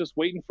Idaho that's just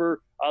waiting for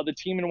the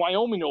team in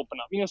Wyoming to open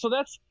up? So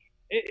that's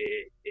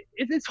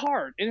it's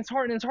hard, and it's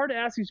hard to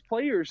ask these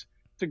players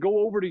to go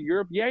over to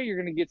Europe. Yeah, you're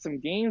going to get some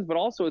games, but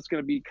also it's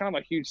going to be kind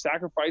of a huge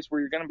sacrifice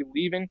where you're going to be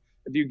leaving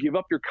if you give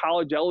up your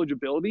college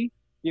eligibility.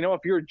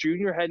 If you're a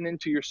junior heading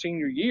into your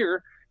senior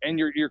year and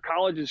your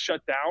college is shut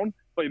down,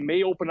 but it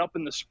may open up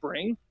in the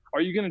spring,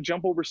 are you going to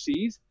jump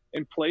overseas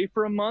and play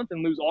for a month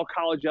and lose all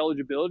college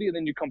eligibility, and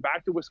then you come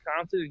back to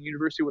Wisconsin and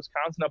University of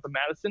Wisconsin up in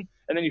Madison,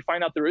 and then you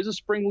find out there is a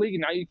spring league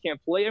and now you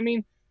can't play? I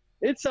mean,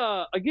 it's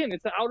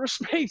it's an outer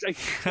space.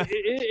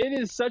 It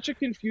is such a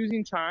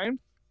confusing time,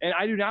 and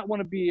I do not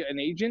want to be an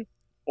agent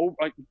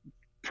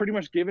pretty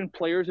much giving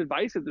players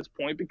advice at this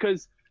point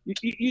because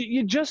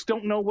you just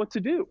don't know what to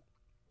do.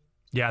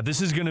 Yeah,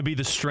 this is going to be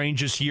the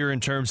strangest year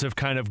in terms of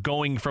kind of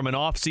going from an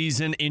off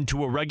season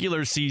into a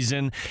regular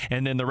season,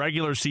 and then the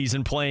regular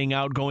season playing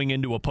out going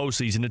into a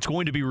postseason. It's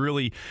going to be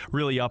really,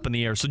 really up in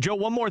the air. So, Joe,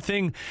 one more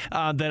thing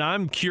that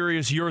I'm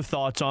curious your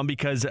thoughts on,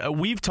 because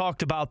we've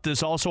talked about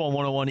this also on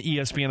 101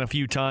 ESPN a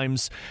few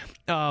times.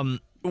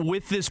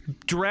 With this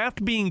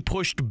draft being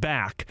pushed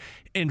back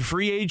and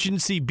free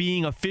agency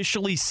being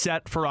officially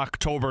set for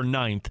October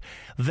 9th,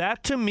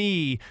 that to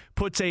me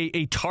puts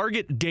a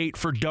target date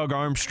for Doug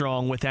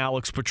Armstrong with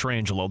Alex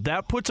Pietrangelo.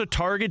 That puts a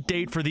target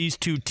date for these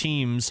two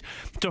teams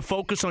to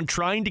focus on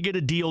trying to get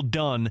a deal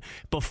done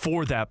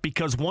before that,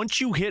 because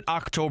once you hit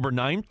October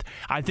 9th,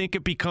 I think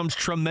it becomes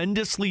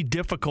tremendously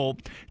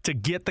difficult to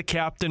get the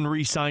captain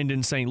re-signed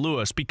in St.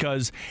 Louis,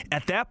 because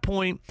at that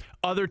point,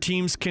 other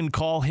teams can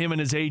call him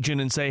and his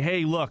agent and say,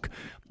 hey, look,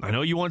 I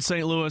know you want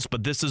St. Louis,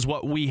 but this is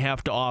what we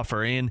have to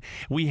offer. And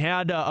we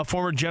had a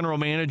former general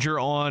manager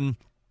on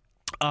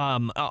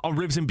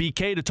Rivs and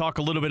BK to talk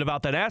a little bit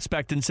about that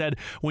aspect, and said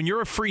when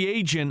you're a free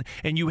agent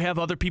and you have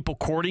other people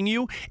courting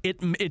you,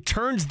 it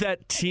turns the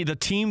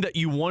team that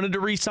you wanted to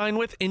re-sign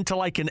with into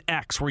like an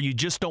X, where you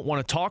just don't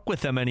want to talk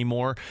with them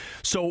anymore.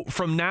 So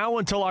from now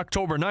until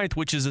October 9th,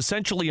 which is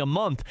essentially a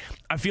month,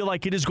 I feel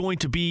like it is going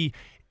to be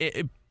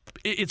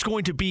it's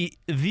going to be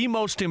the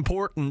most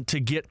important to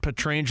get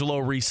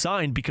Pietrangelo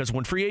re-signed, because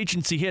when free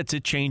agency hits,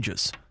 it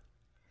changes.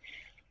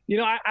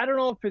 I don't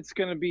know if it's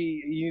going to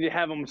be you need to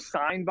have them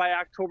signed by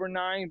October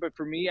 9, but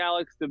for me,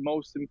 Alex, the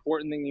most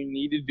important thing you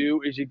need to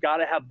do is you got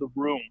to have the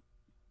room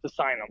to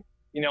sign them.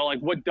 Like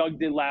what Doug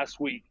did last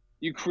week.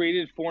 You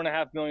created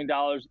 $4.5 million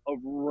of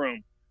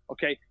room.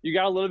 Okay, you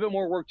got a little bit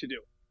more work to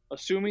do.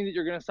 Assuming that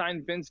you're going to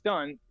sign Vince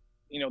Dunn,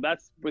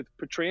 that's with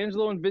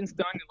Pietrangelo and Vince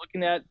Dunn, you're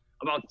looking at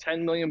about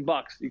 $10 million.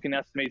 You can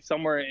estimate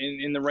somewhere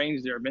in the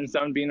range there. Vince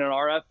Dunn being an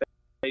RFA,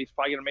 he's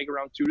probably going to make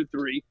around 2 to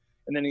 3.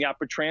 And then you got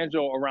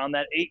Pietrangelo around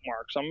that 8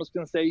 mark. So I'm just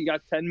going to say you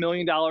got $10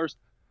 million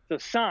to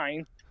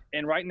sign.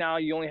 And right now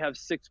you only have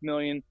 $6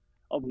 million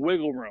of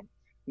wiggle room.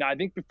 Now, I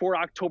think before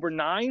October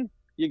 9,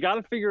 you got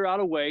to figure out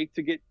a way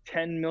to get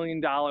 $10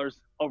 million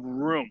of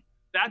room.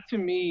 That to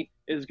me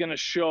is going to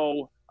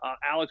show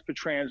Alex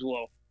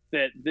Pietrangelo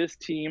that this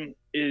team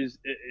is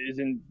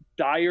in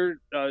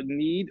dire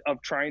need of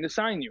trying to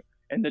sign you.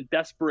 And the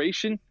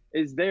desperation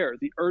is there.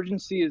 The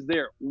urgency is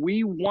there.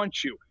 We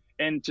want you.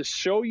 And to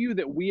show you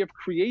that we have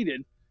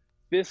created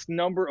this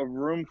number of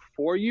room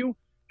for you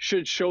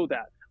should show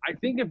that. I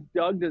think if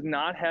Doug does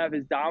not have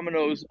his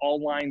dominoes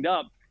all lined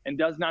up and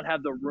does not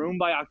have the room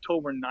by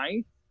October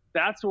 9th,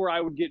 that's where I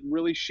would get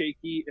really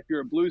shaky if you're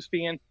a Blues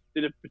fan,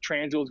 that if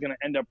Pietrangelo is going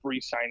to end up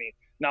re-signing.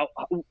 Now,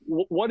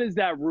 what does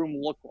that room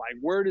look like?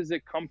 Where does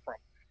it come from?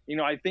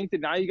 I think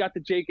that now you got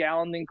the Jake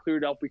Allen thing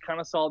cleared up. We kind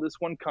of saw this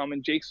one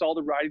coming. Jake saw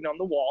the writing on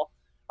the wall.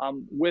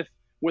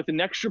 With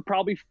an extra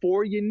probably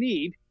 4 you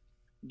need,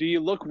 do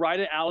you look right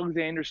at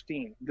Alexander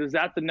Steen? Is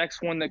that the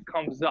next one that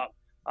comes up?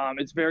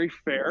 It's very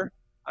fair.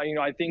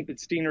 I think that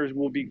Steeners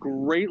will be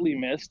greatly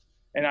missed.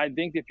 And I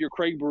think if you're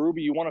Craig Berube,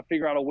 you want to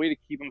figure out a way to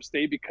keep him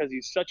stay, because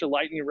he's such a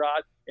lightning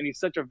rod and he's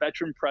such a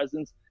veteran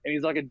presence and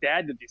he's like a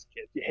dad to these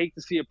kids. You hate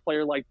to see a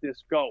player like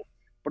this go.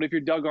 But if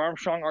you're Doug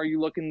Armstrong, are you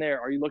looking there?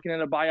 Are you looking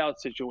at a buyout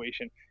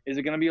situation? Is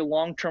it going to be a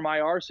long-term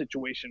IR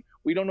situation?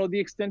 We don't know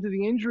the extent of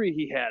the injury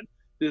he had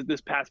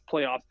this past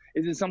playoffs.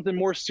 Is it something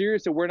more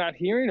serious that we're not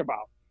hearing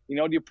about? Do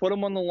you put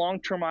him on the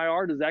long-term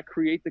IR? Does that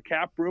create the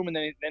cap room, and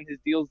then his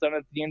deal's done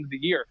at the end of the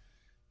year?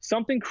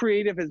 Something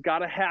creative has got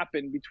to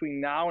happen between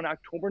now and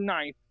October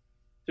 9th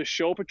to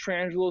show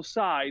Pietrangelo's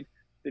side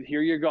that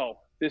here you go.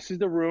 This is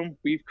the room.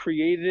 We've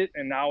created it,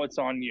 and now it's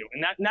on you.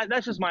 And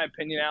that's just my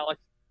opinion,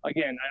 Alex.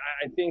 Again,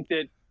 I think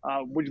that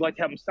would you like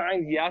to have him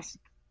signed? Yes.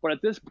 But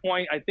at this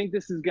point, I think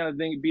this is going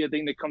to be a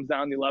thing that comes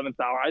down in the 11th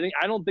hour.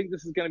 I don't think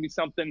this is going to be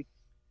something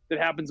that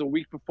happens a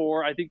week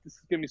before. I think this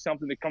is going to be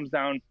something that comes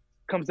down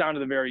to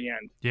the very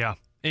end. Yeah.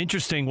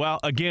 Interesting. Well,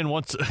 again,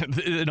 once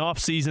an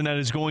offseason that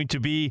is going to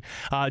be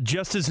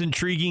just as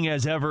intriguing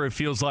as ever, it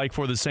feels like,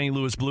 for the St.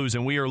 Louis Blues,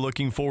 and we are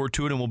looking forward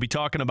to it, and we'll be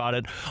talking about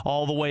it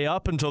all the way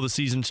up until the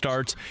season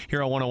starts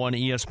here on 101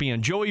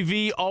 ESPN. Joey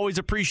V, always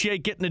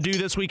appreciate getting to do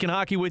This Week in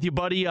Hockey with you,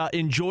 buddy.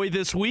 Enjoy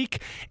this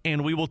week,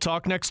 and we will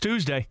talk next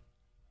Tuesday.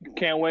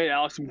 Can't wait,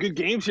 Alex. Some good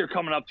games here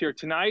coming up here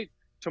tonight,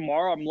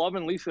 tomorrow. I'm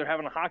loving Lisa. They're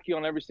having a hockey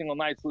on every single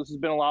night, so this has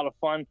been a lot of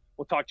fun.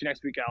 We'll talk to you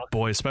next week, Alex.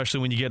 Boy,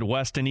 especially when you get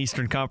West and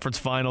Eastern Conference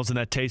Finals and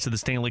that taste of the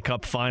Stanley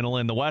Cup Final.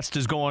 And the West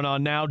is going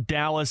on now,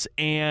 Dallas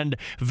and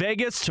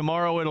Vegas.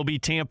 Tomorrow it'll be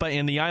Tampa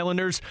and the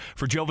Islanders.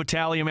 For Joe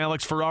Vitale, I'm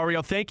Alex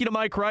Ferrario. Thank you to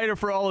Mike Ryder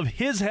for all of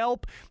his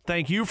help.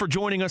 Thank you for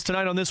joining us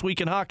tonight on This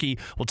Week in Hockey.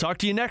 We'll talk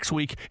to you next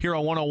week here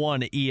on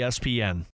 101 ESPN.